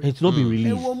 January. It's not been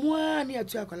released.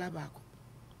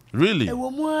 Really? And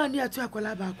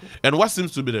what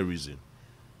seems to be the reason?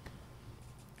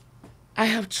 I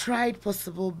have tried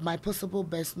my possible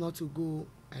best not to go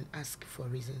and ask for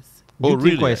reasons. Oh,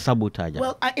 really? A sabotage?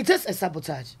 Well, it is a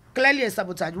sabotage. Clearly a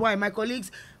sabotage. Why? My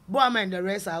colleagues, Boama and the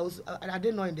rest, I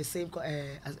didn't know in the same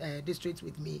district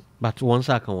with me. But one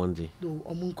second, one day. Do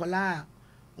Omunkola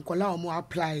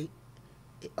apply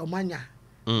Omanya.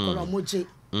 You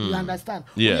understand?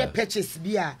 Yeah. Purchase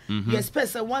beer. Yes,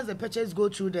 person once the purchase go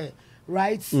through the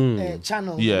right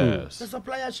channel, yes, the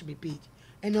supplier should be paid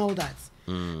and all that.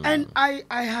 And I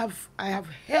have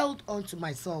held on to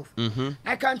myself.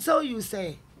 I can tell you,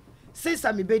 say, since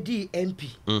I'm a BD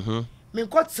MP, me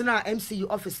got to now MCU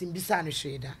office in Bisani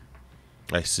Sheda.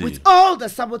 I see. With all the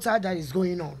sabotage that is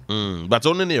going on. But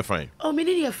only near fine. Oh, me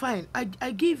near fine.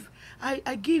 I give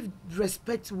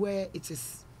respect where it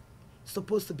is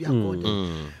supposed to be accorded.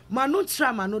 Manu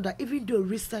Trama know that even though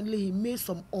recently he made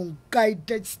some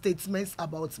unguided statements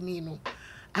about me,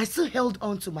 I still held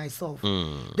on to myself.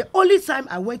 The only time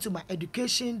I went to my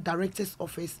education director's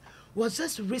office was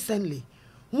just recently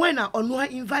when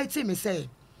Onua invited me, say,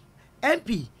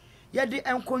 MP, yeah, the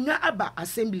Nkonya Aba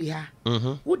Assembly ha.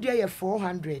 Who there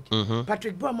 400,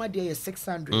 Patrick Broma there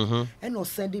 600, and was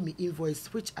sending me invoice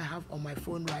which I have on my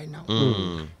phone right now.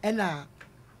 And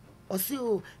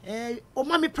Osio,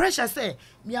 mommy pressure say,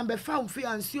 me am be found free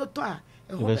and see to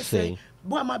a say,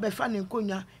 Boama be fan in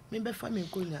Konya, me be fan in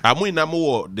Konya.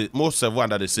 The most several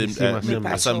under the same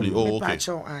assembly. Oh, okay.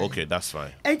 Okay, that's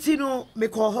fine. And you know, me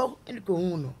call her and go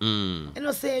on. And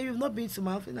I say, you've not been to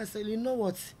my office. And I say, you know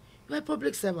what? You're a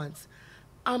public servant.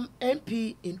 I'm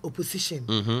MP in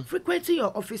opposition. Frequenting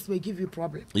your office may give you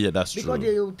problems. Yeah, that's true. Because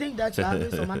they will think that you're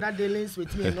having some other dealings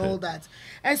with me and all that.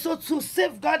 And so to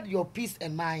safeguard your peace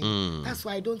and mind, that's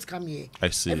why I don't come here. I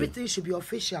see. Everything should be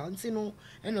official. And you know,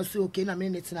 and also okay, I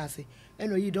mean it's say,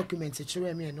 and you document it,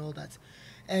 me and all that.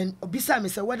 And beside me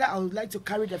say whether I would like to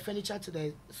carry the furniture to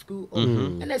the school or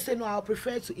and I say no, I'll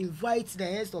prefer to invite the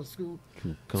heads of school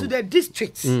to the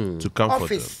district to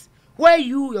office where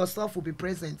you yourself will be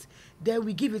present. Then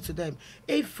we give it to them.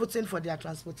 If footing for their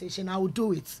transportation, I will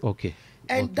do it. Okay.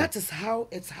 And that is how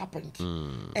it's happened.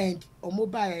 And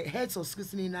Omoba heads of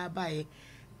schools in Abai,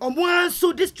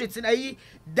 Omoansu district in a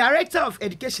director of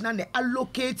education and the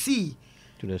allocatee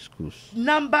to the schools.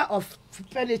 Number of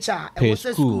furniture Per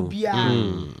school.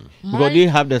 Because they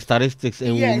have the statistics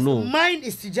and yes, we know. mine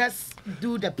is to just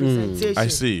do the presentation. I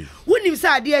see. When you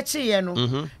say dear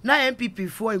Chieno, now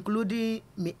MP4, including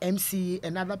me MC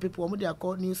and other people, they are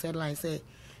called news headlines say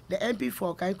the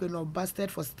MP4 kind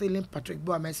busted for stealing Patrick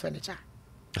Boame's furniture.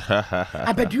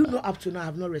 I bet you know up to now I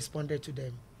have not responded to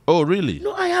them. Oh, really?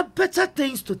 No, I have better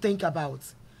things to think about.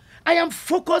 I am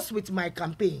focused with my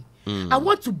campaign. I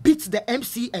want to beat the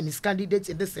MC and his candidates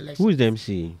in this election. Who is the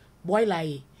MC?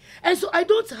 Boylai. And so I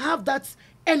don't have that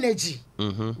energy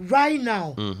right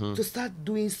now to start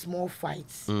doing small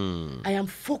fights. I am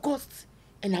focused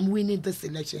and I'm winning this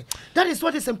election. That is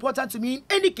what is important to me in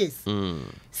any case.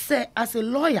 Say, as a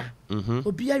lawyer,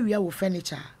 Obiya with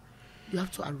furniture, you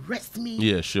have to arrest me.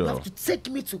 Yeah, sure. You have to take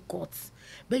me to court.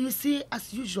 But you see,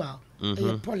 as usual,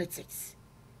 politics.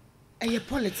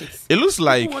 Politics. It looks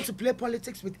like people want to play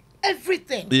politics with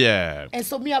everything. Yeah. And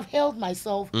so me, I've held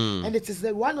myself, and it is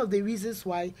one of the reasons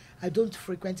why I don't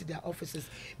frequent their offices,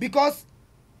 because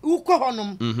you can't run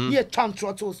away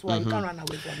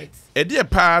from it. A dear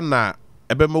partner,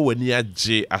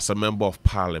 Ebema as a member of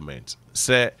parliament,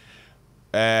 say,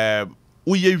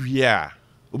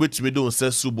 which me don't say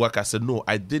Subuaka said, no,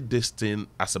 I did this thing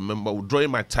as a member, during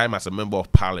my time as a member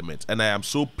of parliament, and I am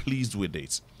so pleased with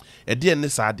it. A dear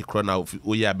Nissa the crown of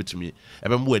Oya bit me,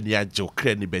 and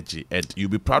you'll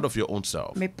be proud of your own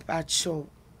self. Me pacho,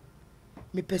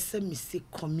 me person me say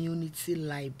community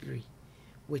library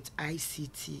with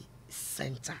ICT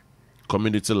center.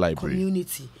 Community library.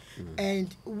 Community.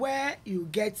 And where you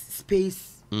get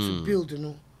space to build, you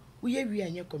know. We are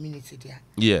in your community there.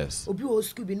 Yes. Obi o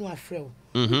school be no afraid.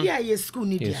 We are a school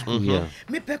need there.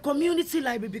 Me pe community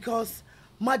library because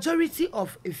majority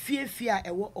of a fear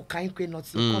ewo Okai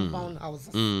not compound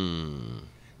houses.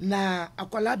 Na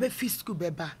akwala be fi school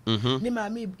beba. Ni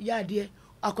mami ya de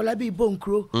akwala be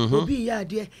bonkro. Obi ya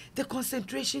de the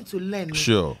concentration to learn.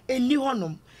 Sure. Eni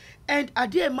honom. And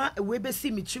adema we be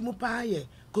see me chimu pa ye.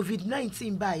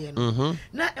 COVID-19 by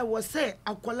now I was say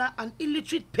akwala an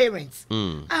illiterate parents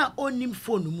on him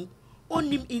phone mu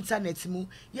on him internet mu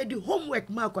ye the homework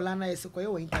ma akwala na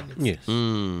yesekoye internet. Yes.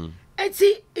 And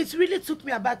see, it really took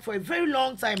me aback for a very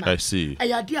long time. I see. I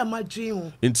had my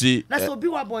dream. Inti. That's what be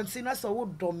what bonsi. That's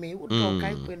what do me. What do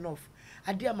kind enough.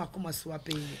 I dear ma come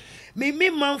swape. Me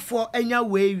man for any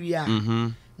way we are.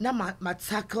 Now my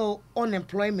tackle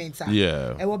unemployment.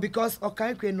 Yeah. And well, because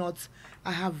okay not,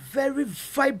 I have very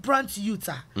vibrant youth.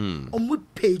 Omu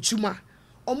pay juma,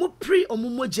 omu pre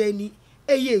omu mojeni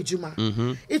eye juma.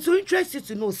 It will interest you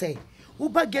to know say.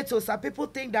 Uber ghettos, people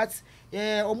think that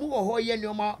if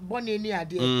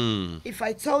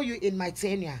I tell you in my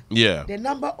tenure, the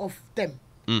number of them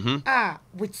are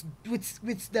with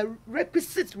the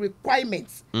requisite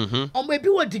requirements, or maybe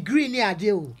what degree near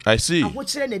deal. I see.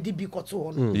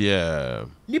 Yeah.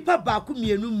 Nipa baku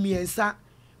mienu miensa.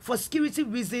 For security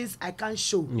reasons, I can't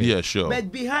show. Yeah, sure.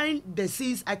 But behind the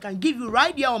scenes, I can give you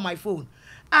right here on my phone.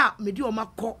 Me do my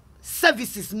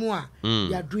services more.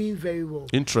 You are doing very well.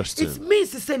 Interesting. It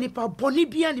means to say nipa boni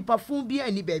bia nipa fun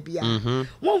bia ni baby.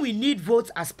 When we need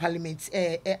votes as parliament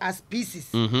as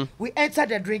pieces, we enter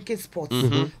the drinking spots.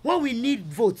 When we need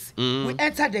votes, we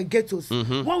enter the ghettos.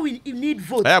 When we need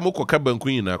votes,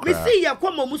 we see ya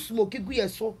kwa mo smoke gu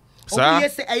yeso.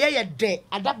 Yes,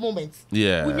 at that moment.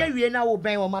 Yeah.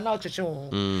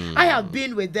 I have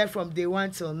been with them from day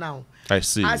one till now. I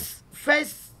see. As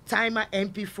first timer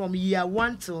MP from year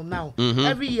 1 till now.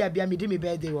 Every year, be me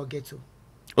birthday will get to.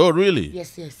 Oh, really?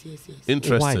 Yes.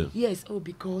 Interesting. Why? Yes. Oh,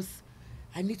 because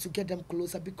I need to get them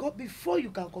closer. Because before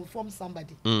you can confirm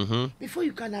somebody, before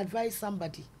you can advise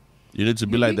somebody, you need to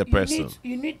be like the person.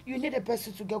 You need a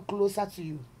person to get closer to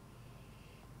you.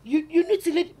 You need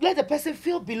to let the person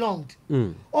feel belonged.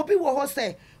 Obi WOHO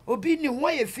say, Obi ni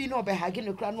why you feel no be hagin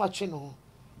no kran watch no.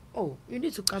 Oh, you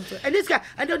need to come to. And this guy,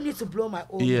 I don't need to blow my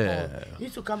own. Yeah. You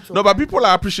need to come to. No, but people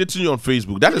are appreciating you on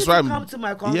Facebook. That is why I'm. Come to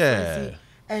my conference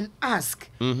and ask.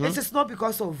 This is not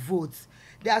because of votes.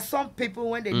 There are some people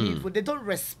when they need vote, they don't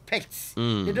respect.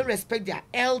 They don't respect their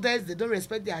elders. They don't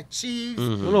respect their chiefs.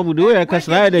 No, but the way I can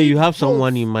say you have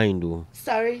someone in mind, though.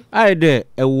 Sorry. I there,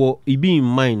 you be in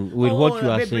mind with what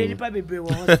you are saying.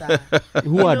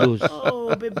 Who are those?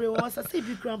 Oh, baby, once I say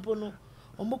big crampo no.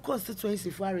 Omo constituency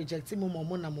for rejecting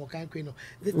mo na mo kan kweno.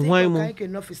 The thing kan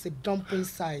kweno is a dumping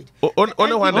side.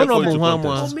 Only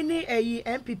one many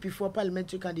MPP for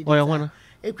parliamentary candidates.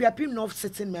 Ekriapim North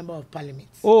sitting member of parliament.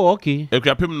 Oh, okay.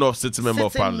 Ekriapim North sitting member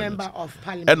of parliament. Member of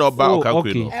parliament. And Oba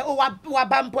okay.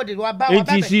 Wabampo.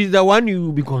 And she's the one you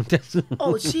will be contesting.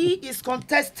 Oh, she is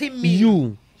contesting me.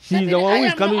 You. She's the one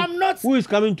who is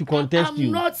coming to contest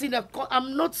you.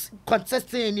 I'm not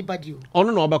contesting anybody. Oh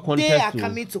no, but contest. They are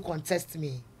coming to contest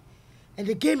me, and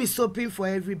the game is open for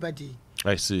everybody.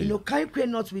 I see. You know, Kaikwe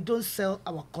not, we don't sell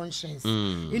our conscience.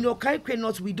 You know, Kaikwe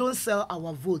not, we don't sell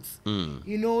our votes.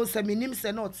 You know, Seminim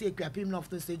say not take Equiapim of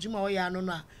the stage.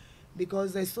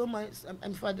 Because there's so much,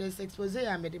 and for this expose,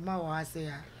 I made it more. I say,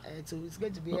 so it's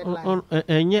going to be headline.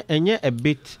 And yet a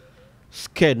bit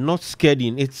scared, not scared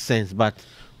in its sense, but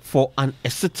for a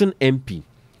certain MP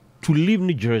to leave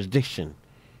the jurisdiction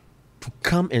to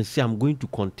come and say, I'm going to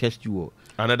contest you.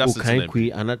 Another certain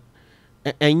MP.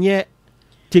 And yet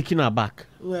taken aback.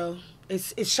 Well,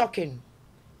 it's shocking.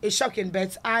 It's shocking,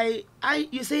 but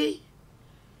you see,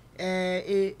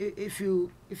 if you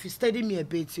study me a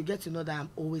bit, you get to know that I'm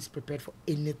always prepared for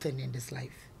anything in this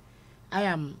life.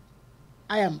 I'm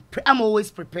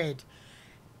always prepared.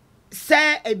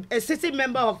 Say a sitting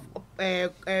member of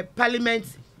parliament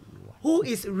who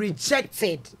is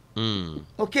rejected.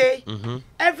 Okay,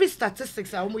 every statistics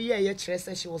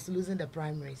said she was losing the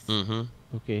primaries.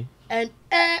 Okay, and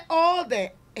all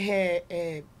the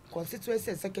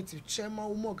constituency executive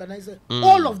chairman, organizer,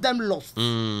 all of them lost.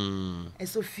 And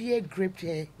so fear gripped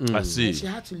her. I see. And she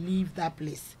had to leave that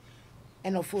place.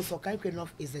 And of course, Okai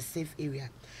is a safe area.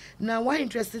 Now, one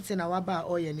interesting thing about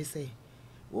Oye ni say,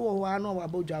 oh, I know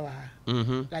about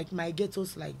Jawa. Like my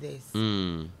ghettos like this.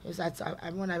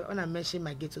 When I mention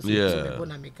my ghettos,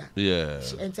 yeah.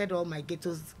 She entered all my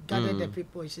ghettos, gathered the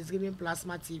people. She's giving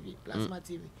plasma TV.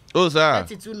 Oh, sir.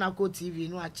 32 Nako TV.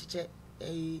 No, achiche.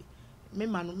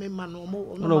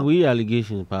 No, we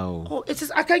allegations, pal. Oh, it is.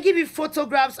 I can give you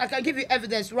photographs. I can give you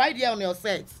evidence right here on your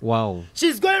set. Wow.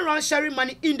 She's going around sharing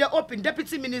money in the open.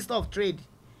 Deputy Minister of Trade,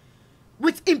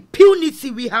 with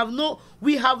impunity. We have no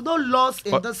laws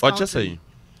in this country. Just saying.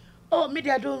 Oh,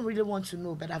 maybe I don't really want to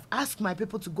know, but I've asked my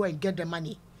people to go and get the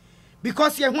money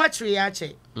because NPP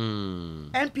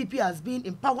has been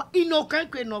in power in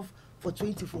Okai for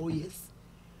 24 years.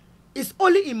 It's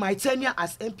only in my tenure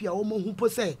as MP who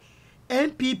say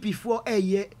NPP for a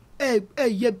year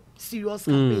serious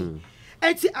campaign.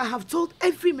 And see, I have told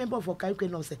every member of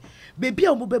Okai say, baby,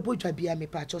 I'm going to be a me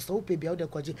patch or so baby out the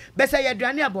koji. But say you're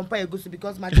doing a bumper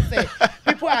because my say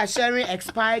people are sharing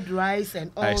expired rice and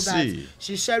all that.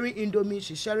 She's sharing Indomie,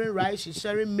 she's sharing rice, she's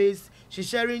sharing maize, she's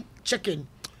sharing chicken,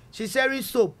 she's sharing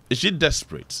soap. Is she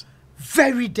desperate?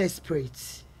 Very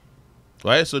desperate.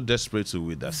 Why are you so desperate to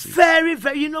with that seat? Very,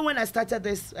 very. You know, when I started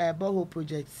this WOHO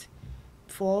project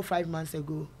 4 or 5 months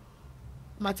ago,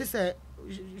 Mati said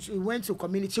she went to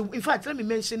community. In fact, let me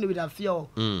mention it with a fear.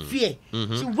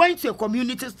 She went to a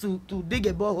community to dig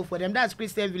a borehole for them. That's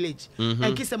Christian Village.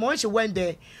 And when she went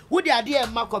there, who the idea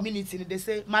of my community? They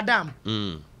say, Madam,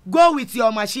 go with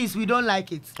your machines. We don't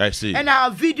like it. I see. And I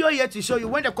have video here to show you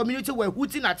when the community were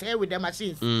hooting at her with the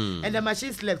machines. And the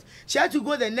machines left. She had to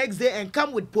go the next day and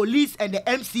come with police and the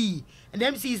MC. And the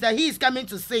MC is that he is coming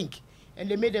to sink. And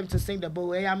they made them to sing the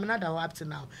bowl. I'm not up to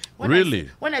now.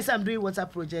 When I say I'm doing water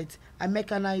project, I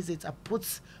mechanize it. I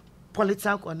put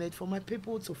polytank on it for my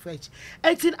people to fetch.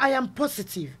 And I am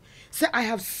positive. Say I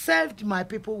have served my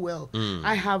people well.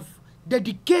 I have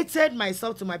dedicated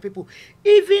myself to my people,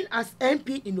 even as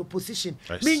MP in opposition.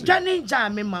 I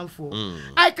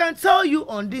can tell you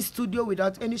on this studio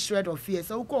without any shred of fear.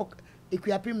 So they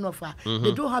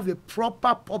don't have a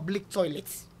proper public toilet.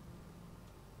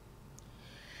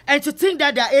 And to think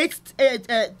that there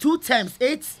are 2 terms,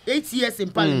 8 years in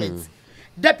parliament.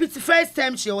 First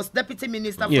term she was deputy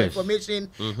minister for information.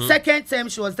 Second term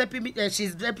she was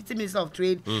she's deputy minister of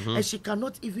trade, and she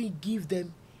cannot even give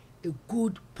them a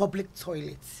good public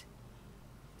toilet.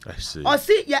 I see. Or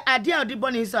see, yeah, idea of the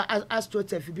bonnie is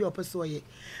astroturf if you are pursuing.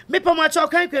 Me pomacho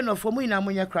can't know for me in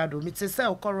Amonia crowd. Me to say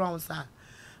or around, sir.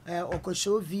 Or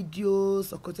show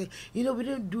videos, or you know, we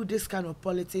don't do this kind of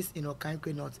politics in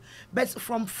Okai North. But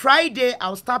from Friday,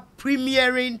 I'll start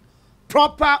premiering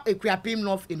proper Equiapim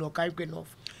North in Okai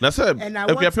North. That's it.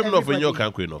 Equiapim North in your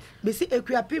Okai North. Me see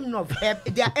Equiapim North.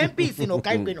 There are MPs in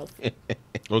Okai North.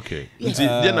 Okay.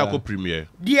 Then I go premiere.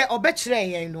 Dear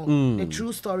Obetre, you know, the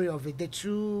true story of it, the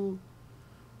true.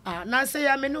 Now say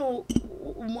I mean no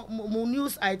more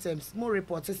news items, more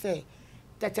reports say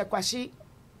that Kwashi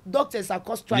doctors are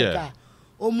cost striker.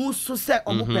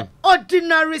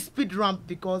 Ordinary speed ramp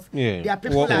because their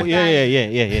people are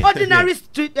dying. Ordinary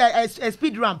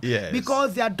speed ramp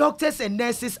because their doctors and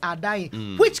nurses are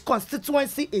dying. Which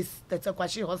constituency is the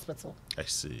Tekwashi Hospital? I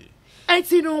see.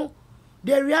 And you know,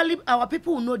 the reality, our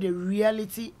people will know the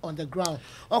reality on the ground.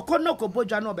 Okono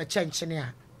koboja no be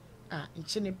chenchenia. In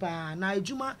Chinipa na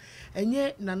ejuma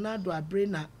enye nana do abre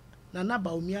na nana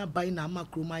ba umia bai na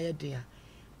makroma ye dia.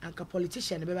 anka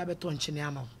politician be ba beto nchene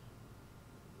ama.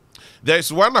 There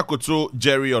is one akoto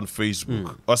Jerry on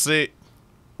Facebook. Or say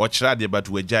ochra de but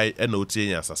we jai e no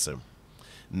tie asasem.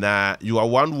 Na you are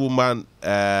one woman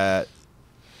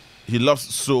he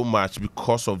loves so much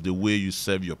because of the way you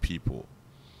serve your people.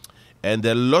 And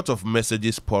there are a lot of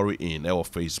messages pouring in our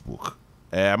Facebook.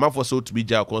 I'm for so to be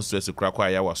jail constituency crack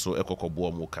ya was so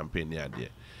ekokobo campaign there.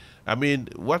 I mean,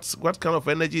 what kind of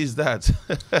energy is that?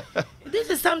 This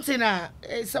is something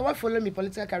it's what follow me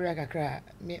political career kakra.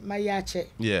 My yache.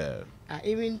 Yeah.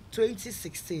 Even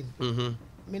 2016.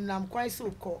 Me nam quite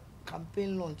so called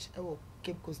campaign launch.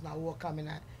 Cape Coast na work coming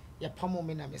ya pamo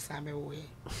me na me same way.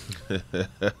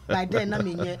 By then na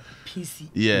me nye PC.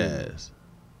 Yes.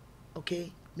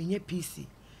 Okay, me nye PC.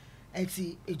 And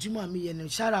see,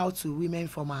 shout out to Women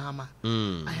for Mahama.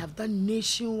 I have done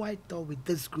nationwide tour with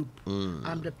this group.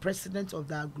 I'm the president of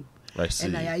that group. I see.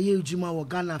 And I hear Juma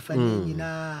Wagana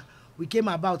Fani. We came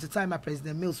about the time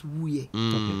President Mills Wuye.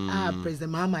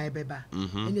 President Mahama Ebeba.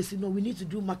 And they said, no, we need to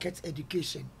do market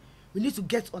education. We need to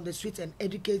get on the street and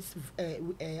educate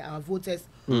our voters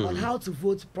on how to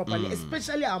vote properly,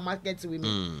 especially our market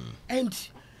women. And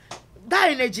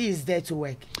that energy is there to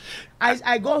work.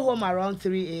 I go home around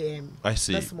 3 a.m. I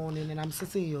see. This morning, and I'm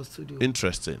sitting in your studio.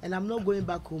 Interesting. And I'm not going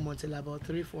back home until about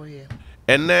 3, 4 a.m.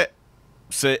 And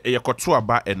say you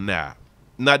about and now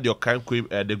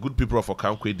the good people of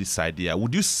Okankwe decide here.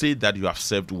 Would you say that you have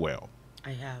served well?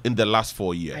 I have. In the last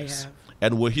 4 years? I have.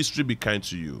 And will history be kind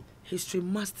to you? History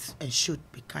must and should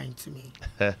be kind to me.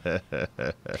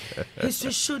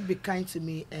 History should be kind to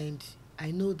me, and I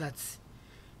know that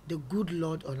the good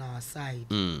Lord on our side,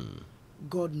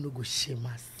 God no go shame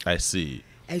us. I see.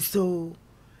 And so,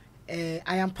 I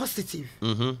am positive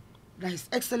that His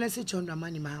Excellency John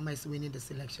Dramani Mahama is winning the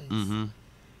elections.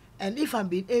 And if I'm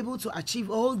being able to achieve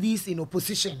all these in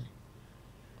opposition,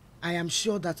 I am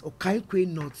sure that Okai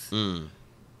North,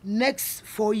 next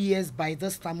 4 years by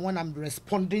this time when I'm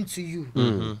responding to you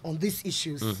on these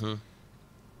issues,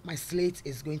 my slate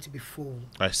is going to be full.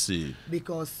 I see.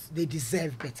 Because they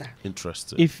deserve better.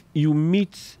 Interesting. If you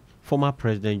meet former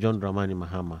President John Dramani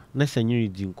Mahama, next time you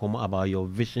need come about your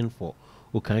vision for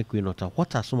Okai North,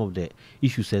 what are some of the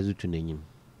issues as to name?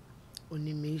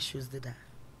 Only me issues that.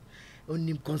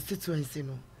 Only constituency,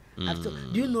 no. Do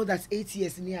you know that 8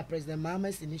 years near President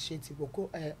Mahama's initiative,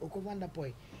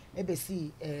 Okovandapoy,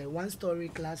 EBC, one-story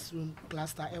classroom,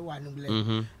 cluster,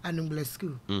 Anumble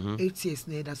school, 8 years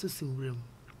near the Susin room.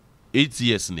 8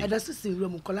 years near. And the Susin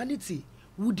room, colonity,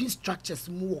 wooden structures,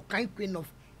 more kind of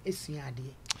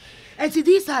Esiade. And see,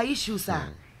 these are issues, sir.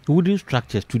 Wooden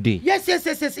structures today? Yes.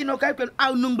 In Okai,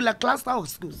 Anumble cluster of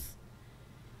schools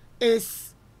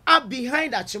is up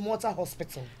behind Achimota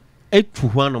Hospital.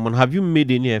 Have you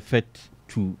made any effort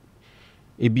to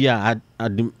be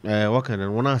what kind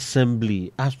of one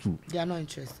assembly as to? They are not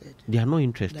interested. They are not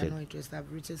interested. They are not interested. I've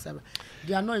written some.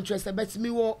 They are not interested. But me,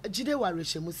 Jide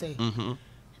Warishemu say,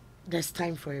 there's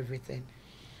time for everything.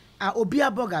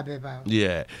 Obia Boga Beba.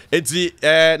 Yeah. It's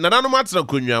Nanano Matna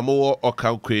Kunyamo or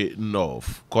Okankwe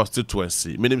North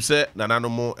constituency. Meaning say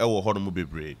Nanano Ewo Honomu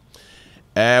Bebre.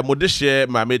 Modeshe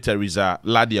Mame Theressa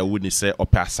Lardi Awuni say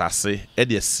opasase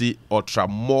EDC ultra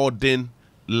modern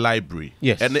library.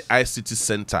 Yes. Any ICT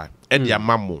center and ya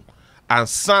mamu. And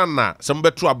sana some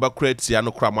betu abakre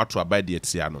tiano kramatu abadi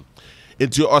etiano.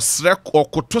 Into osre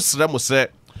okoto sre mo se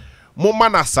moma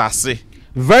na sase.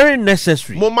 Very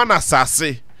necessary. Moma na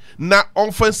sase na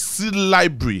onfansi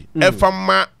library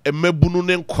efama emebunu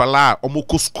ne nkwala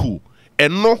omoko school.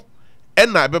 Eno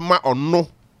ena ebema ono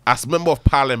as member of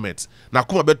parliament na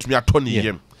kuma betumi atoni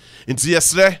yem nti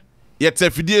yesre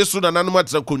yetefidie so na nanoma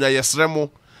tira konya yesre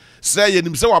mo se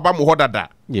yenim se waba mo hodada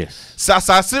yes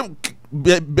sasase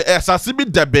bi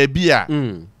da baby a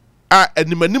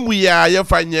animanimu ya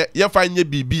yefanye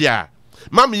bibia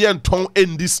mam ye nton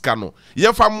endiska no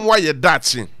yefa mwa ye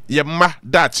dachi ye ma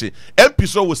dachi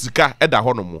episode wosika eda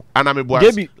honomo anamebo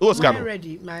wosika no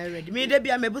ready me dey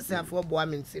bia mebusa for bo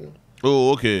amenti no.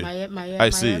 Oh, okay. I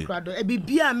see.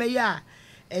 Ebibia meya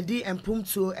edi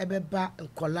empumto ebeba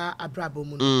nkola abrabo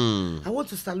mu. I want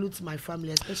to salute my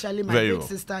family, especially my big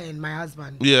sister and my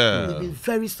husband. Yeah. They've been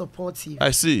very supportive.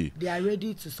 I see. They are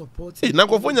ready to support. Hey,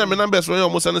 Nankofonya me numbers when you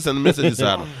almost send messages.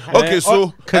 Okay, so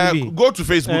go to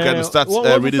Facebook and start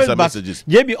reading some messages.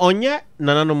 Jebi onye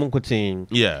nanano munkotin.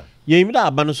 Yeah. Ye mi da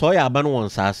abanu so ya abanu won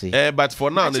sase. But for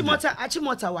now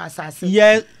Achimota wa sase.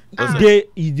 Yes,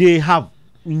 they have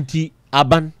Nti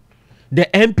Aban, the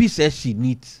MP says she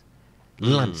needs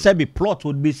land. Sebi plot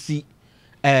would be see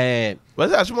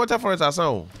Was it Achimota Forest or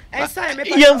so?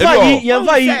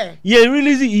 You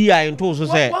release EI and told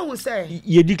say, one will say,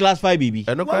 you declassify baby.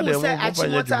 And no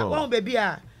Achimota, baby,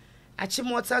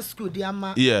 Achimota school,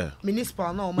 the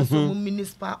municipal, no,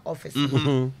 municipal office.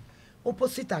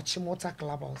 Opposite Achimota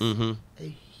clubhouse, a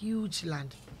huge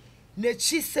land.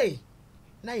 She say,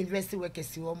 na university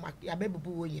workers you ya baby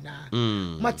bu nyina.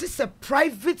 But it's a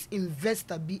private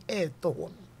investor be to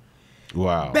one.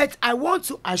 Wow. But I want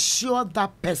to assure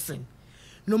that person,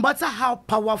 no matter how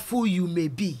powerful you may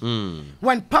be,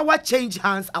 when power change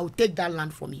hands, I'll take that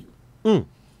land from you.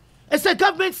 It's a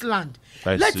government's land.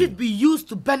 Let it be used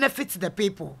to benefit the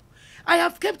people. I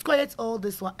have kept quiet all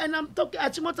this while, and I'm talking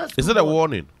Achimota. Is it a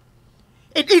warning?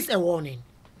 It is a warning.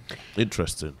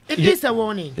 Interesting. It is a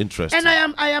warning. Interesting.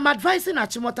 And I am advising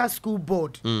Achimota School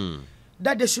Board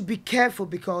that they should be careful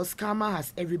because karma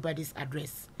has everybody's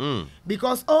address.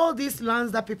 Because all these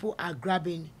lands that people are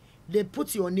grabbing, they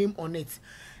put your name on it.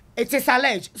 It is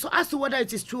alleged. So as to whether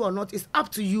it is true or not, it's up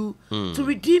to you to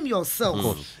redeem yourself.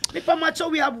 Mipa Macho,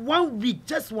 we have 1 week,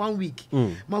 just 1 week.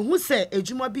 Man who say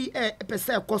ejuma bi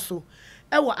pese koso.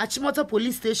 Ewa Achimota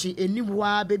police station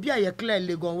enimwa baby aye clear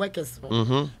Legon workers.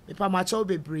 Mipa Macho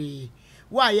bebre.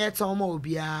 Why yet tomo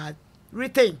obia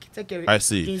rethink. Take a I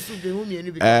see.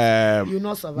 You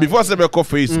not survive. Before I call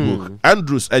Facebook,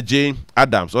 Andrews Jane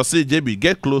Adams or say JB,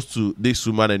 get close to this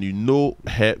woman and you know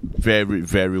her very,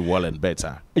 very well and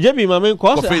better. JB, my man,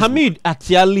 cause Hamid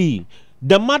Atiali,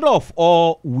 the mother of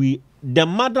all,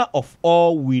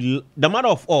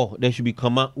 there should be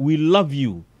comma. We love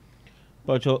you.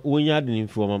 But when you had an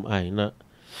inform, I na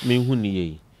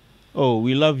me oh,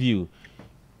 we love you.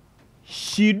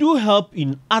 She do help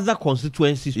in other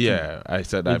constituencies too. Yeah, I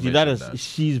said that.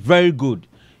 She's very good.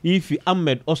 If you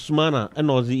Ahmed Osmana and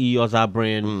Ozzy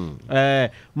Ozabrain,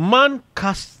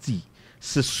 Mancasti,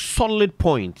 it's a solid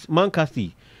point.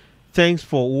 Mancasti, thanks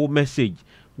for your message.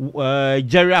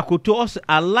 Jerry Akoto also,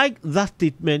 I like that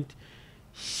statement.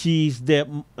 She's the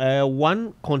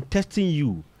one contesting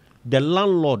you. The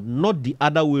landlord, not the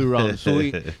other way around. So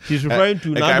she's referring to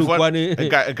Nadu Kwane.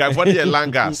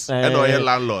 Langas and your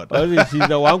landlord. She's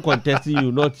the one contesting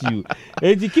you, not you.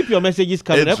 And you keep your messages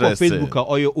coming up on Facebook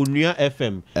or your Onua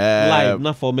FM live,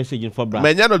 not for messaging for brand.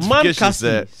 Man,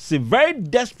 she's very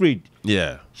desperate.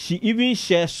 Yeah. She even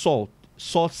shares salt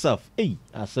surf. Hey,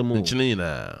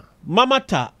 asemo.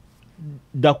 Mamata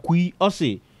Dakui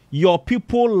also, your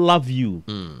people love you.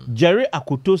 Jerry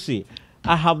Akoto say,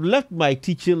 I have left my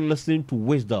teaching listening to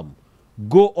wisdom.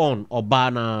 Go on,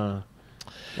 Obana.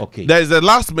 Okay. There is the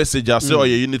last message I say, your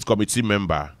unit committee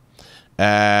member.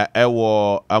 Is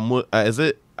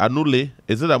it Anule?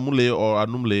 Is it Amule or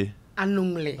Anumle?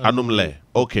 Anumle.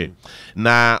 Okay.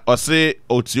 Na ose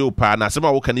Otiopa na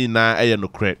sema wokani na eye no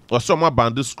kre. Ose omo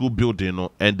abandon school building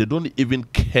no and they don't even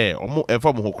care. Omo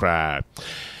efa mo kra.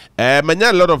 Many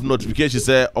a lot of notifications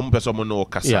say person no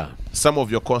kasa. Some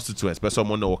of your constituents person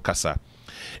no kasa.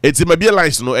 It's may be a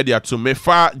line no edia to me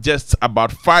far just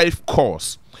about 5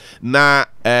 calls. Na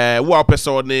wa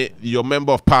person your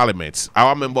member of parliament,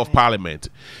 our member of parliament.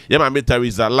 Yema me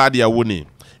Theressa Lardi Awuni.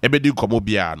 Ebedi komo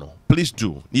bia no. Please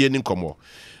do.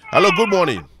 Hello, good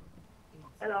morning.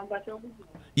 Hello, Bacho.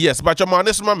 Yes, Bacho man,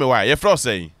 this man me why? You from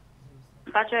saying?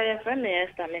 Bacho, your friend me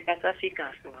Esther me kasa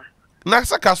fika so.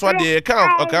 Nasa kaswa de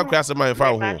kan okay kwase man fa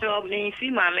ho. Bacho, me fi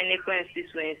ma me ne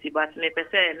constituency but me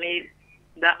pese me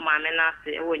that ma me na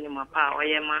se e wonyuma pa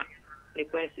oyema ne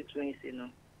constituency no.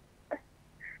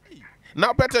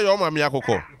 Now better your mama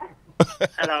akoko.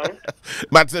 Hello.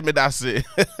 But me that say.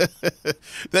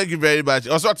 Thank you very much.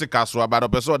 Also to Kaswa,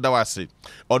 but person that was say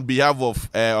on behalf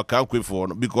of Okai for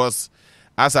because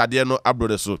as I didn't know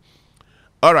abroad so.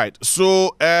 All right.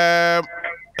 So good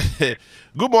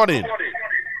morning.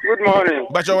 Good morning.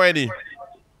 But you ready?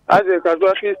 As a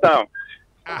Kaswa Town.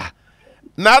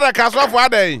 Nada Kaswa for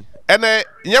day. And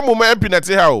nyamu ma MP na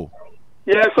te ha o.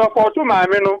 Yes, support to my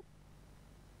menu.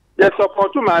 Yes,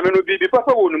 support to my menu. Be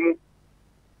papa wonu.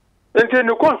 Enti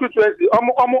no constituency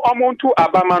omo to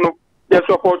abamano yes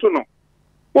support no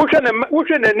wo hwe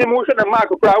na nim wo hwe na mark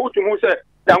pra wo tumu se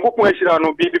yankopon ahira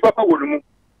no bibi papa wonu mu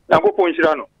yankopon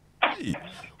ahira no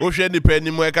wo hwe ni pa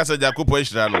nim e kasa yankopon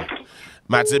ahira no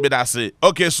mate be that say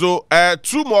okay so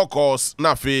 2 more calls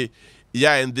na fe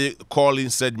in the calling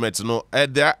segment no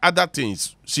there are other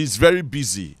things she's very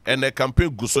busy and the campaign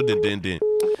go so den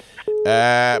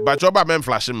but oba men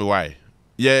flashing me why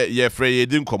yeah frey ye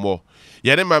din komo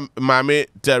Yene mame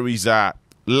Theressa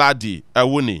Lardi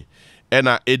Awuni and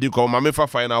Eddie Mame for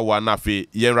final one afi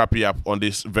yen wrap it up on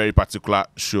this very particular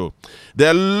show. There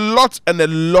are a lot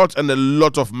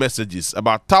of messages,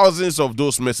 about thousands of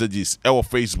those messages on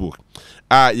Facebook.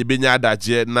 You been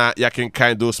that na you can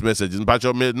kind those messages, but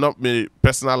you may not me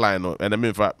personal line and I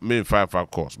mean for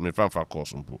course,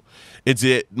 it's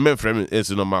a me frame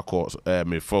is no my course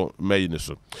me phone me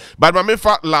so. But my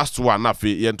for last one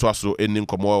afi yen to so enim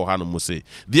komo hanu mu say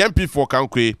the MP4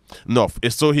 Kankwe North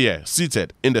is still here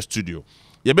seated in the studio.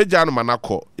 You be jano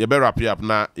manako, you be wrap up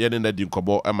na yen in the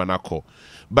dinkobo manako.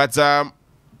 But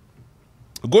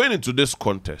going into this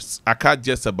contest, I can't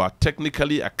just about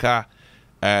technically I can't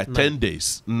 10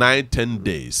 days, 9-10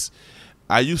 days.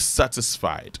 Are you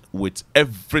satisfied with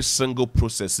every single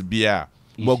process BIA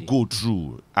will go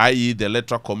through, i.e. the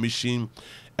electoral commission,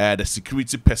 the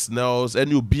security personnel,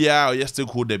 and you BIA or your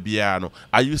stakeholder BIA? No?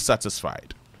 Are you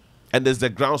satisfied? And is the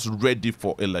grounds ready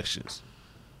for elections?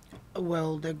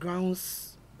 Well, the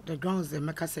grounds the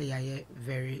Mecca say are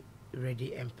very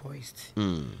ready and poised.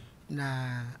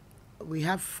 Now we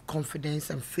have confidence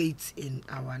and faith in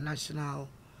our national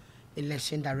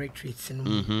election directorates, and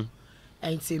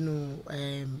you know,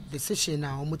 decision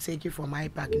now I'm take it from my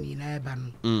pack in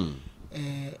Iban.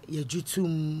 You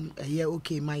jutum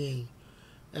okay my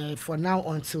for now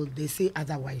until they say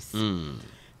otherwise.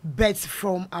 But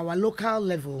from our local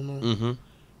level, no,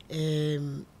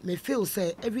 me feel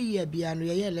say every year beyond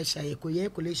your election, you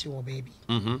collation or baby.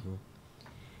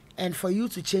 And for you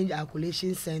to change our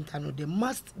collation center, no, there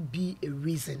must be a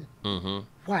reason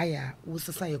why we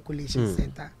say a collation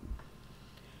center.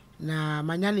 Na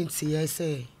manyanin tiye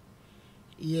say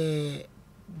ye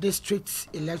district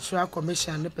electoral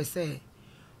commission ne pese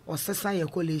or sesa ye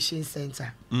collation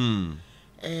center.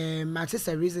 Matters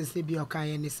a reason say be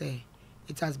Okai and say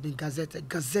it has been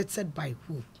gazetted by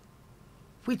who?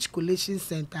 Which collation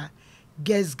center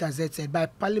gets gazetted, by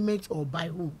parliament or by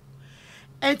who?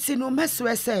 And no mess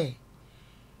we say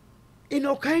in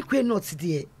Okai not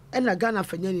there and a Ghana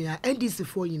for NDC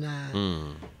for you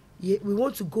na. We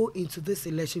want to go into this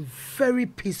election very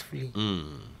peacefully,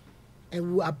 and we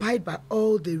will abide by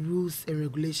all the rules and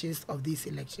regulations of these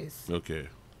elections. Okay.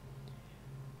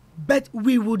 But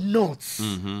we would not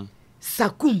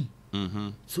succumb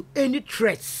to any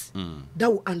threats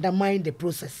that will undermine the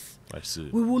process. I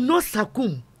see. We will not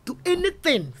succumb to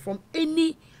anything from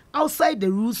any outside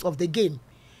the rules of the game.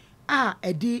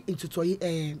 A day into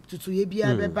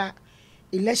beba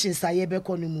elections ayebe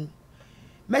konumu.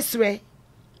 Mesre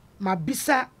my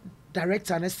bisa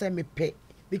director and say me pay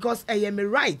because I am a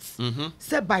right.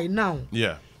 Say by now.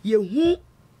 Yeah. Ye who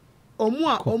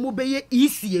Onua omubeye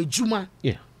easy juma.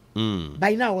 Yeah.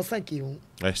 By now was like you.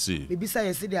 I see. Maybe say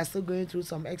you see they are still going through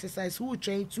some exercise. Who will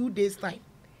train 2 days time?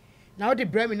 Now the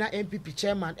Bremina MPP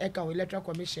chairman Eka Electoral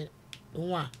Commission.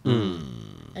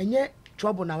 And yet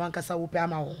trouble na wan kasa wo pe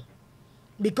ama wo.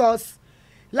 Because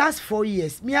last 4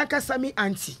 years me akasa me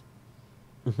auntie.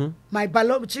 My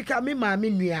ballot chika me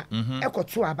mami nua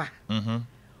ekoto aba.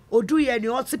 Odu ye ni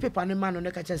oti paper no man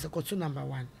no ka chese koto number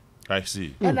 1. I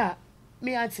see. And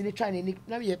me auntie ni try ni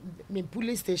na me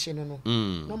police station no.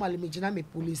 Normally me jina me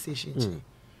police station.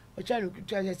 O try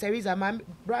to series a man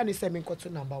brand say me koto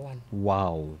number 1.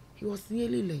 Wow. He was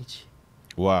nearly late.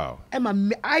 Wow.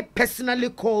 I personally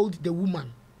called the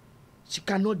woman. She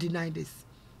cannot deny this.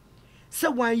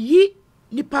 So when ye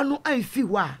nipa no anfi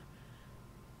wa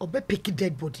obe pick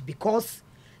dead body because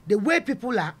the way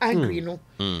people are angry, you know,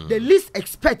 the least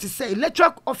expect to say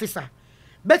electoral officer.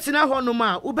 Betina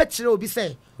honoma, ubetire obi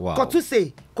say, kotu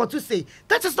say.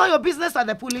 That is not your business at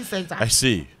the polling center. I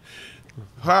see.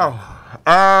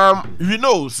 How? You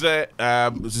know, say,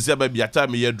 maybe at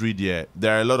time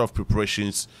there are a lot of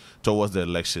preparations towards the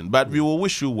election, but we will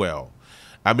wish you well.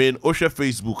 I mean, Osha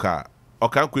Facebooker,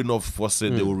 Okankwin of Force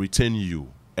said they will retain you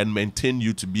and maintain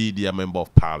you to be their member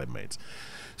of parliament.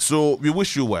 So we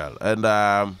wish you well. And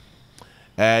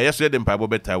yesterday,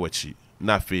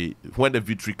 when the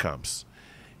victory comes,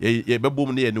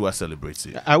 you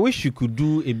celebrating. I wish you could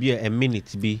do a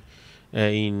minute be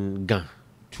in Ghana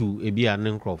to a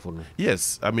microphone.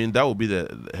 Yes, I mean that will be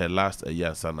her last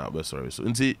year. Sorry. So,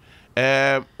 only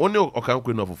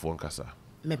Okankwin of phone kasa.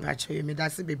 Me pacho you me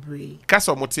that's be brave.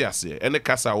 Kasa motiase, any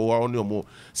kasa wo only mo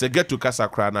say get to kasa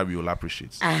crana we will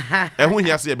appreciate. And when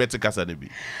you say better kasa ne be.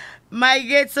 My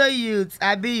ghetto youth,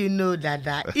 I be you know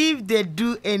that if they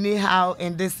do anyhow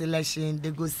in this election,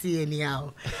 they go see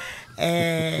anyhow.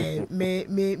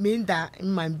 Mean that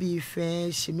man be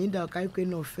fair, she mean that I can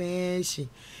no fair, she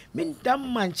mean that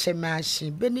man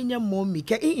chemashi, beninya mommy,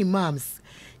 imams.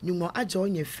 You mo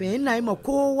ajoin your fan, I'm a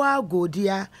ko wa go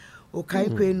dear. Okai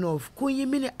Queen of kun yi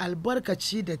mini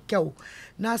albarkaci da kyau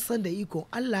na san da iko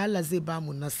Allah zai ba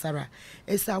mu nasara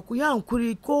esa ku ya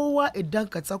hankuri kowa idan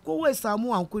ka ta kowa ya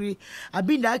samu hankuri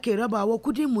abinda ake rabawa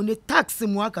kudin mu ne tax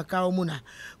mu aka kawo muna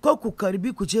ko ku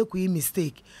karbi ku je ku yi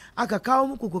mistake aka kawo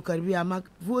muku ku karbi amma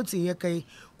voting ya kai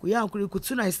ku ya hankuri ku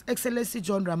tuna His Excellency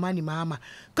John Dramani Mahama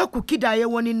ka ku kidaye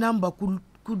wani number ku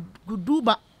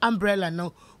duba umbrella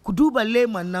nan ku duba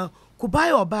lemon nan ku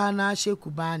bayo ba na she ku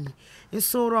bani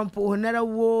so rompo honera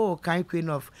wo kan Queen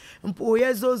of mpo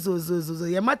ye zo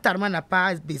ye matarma na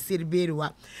pa be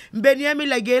sirbewa mbeniami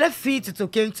lagele fit to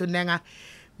king to nenga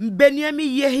mbeniami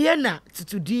ye na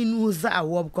to dinu za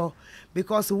awobko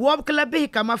because wob klabe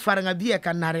kama faranga biya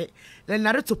kanare le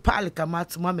nare to pal kama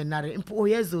to mame nare mpo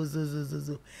ye zo.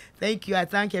 Thank you. I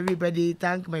thank everybody.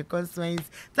 Thank my constituents.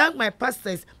 Thank my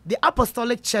pastors, the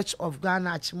Apostolic Church of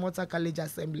Ghana, Achimota College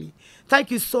Assembly.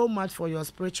 Thank you so much for your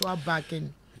spiritual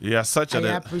backing. You are such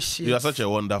you are such a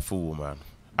wonderful woman.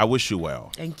 I wish you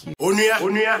well. Thank you. Onua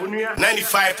 95.1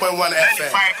 FM.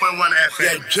 95.1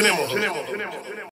 FM. Yeah,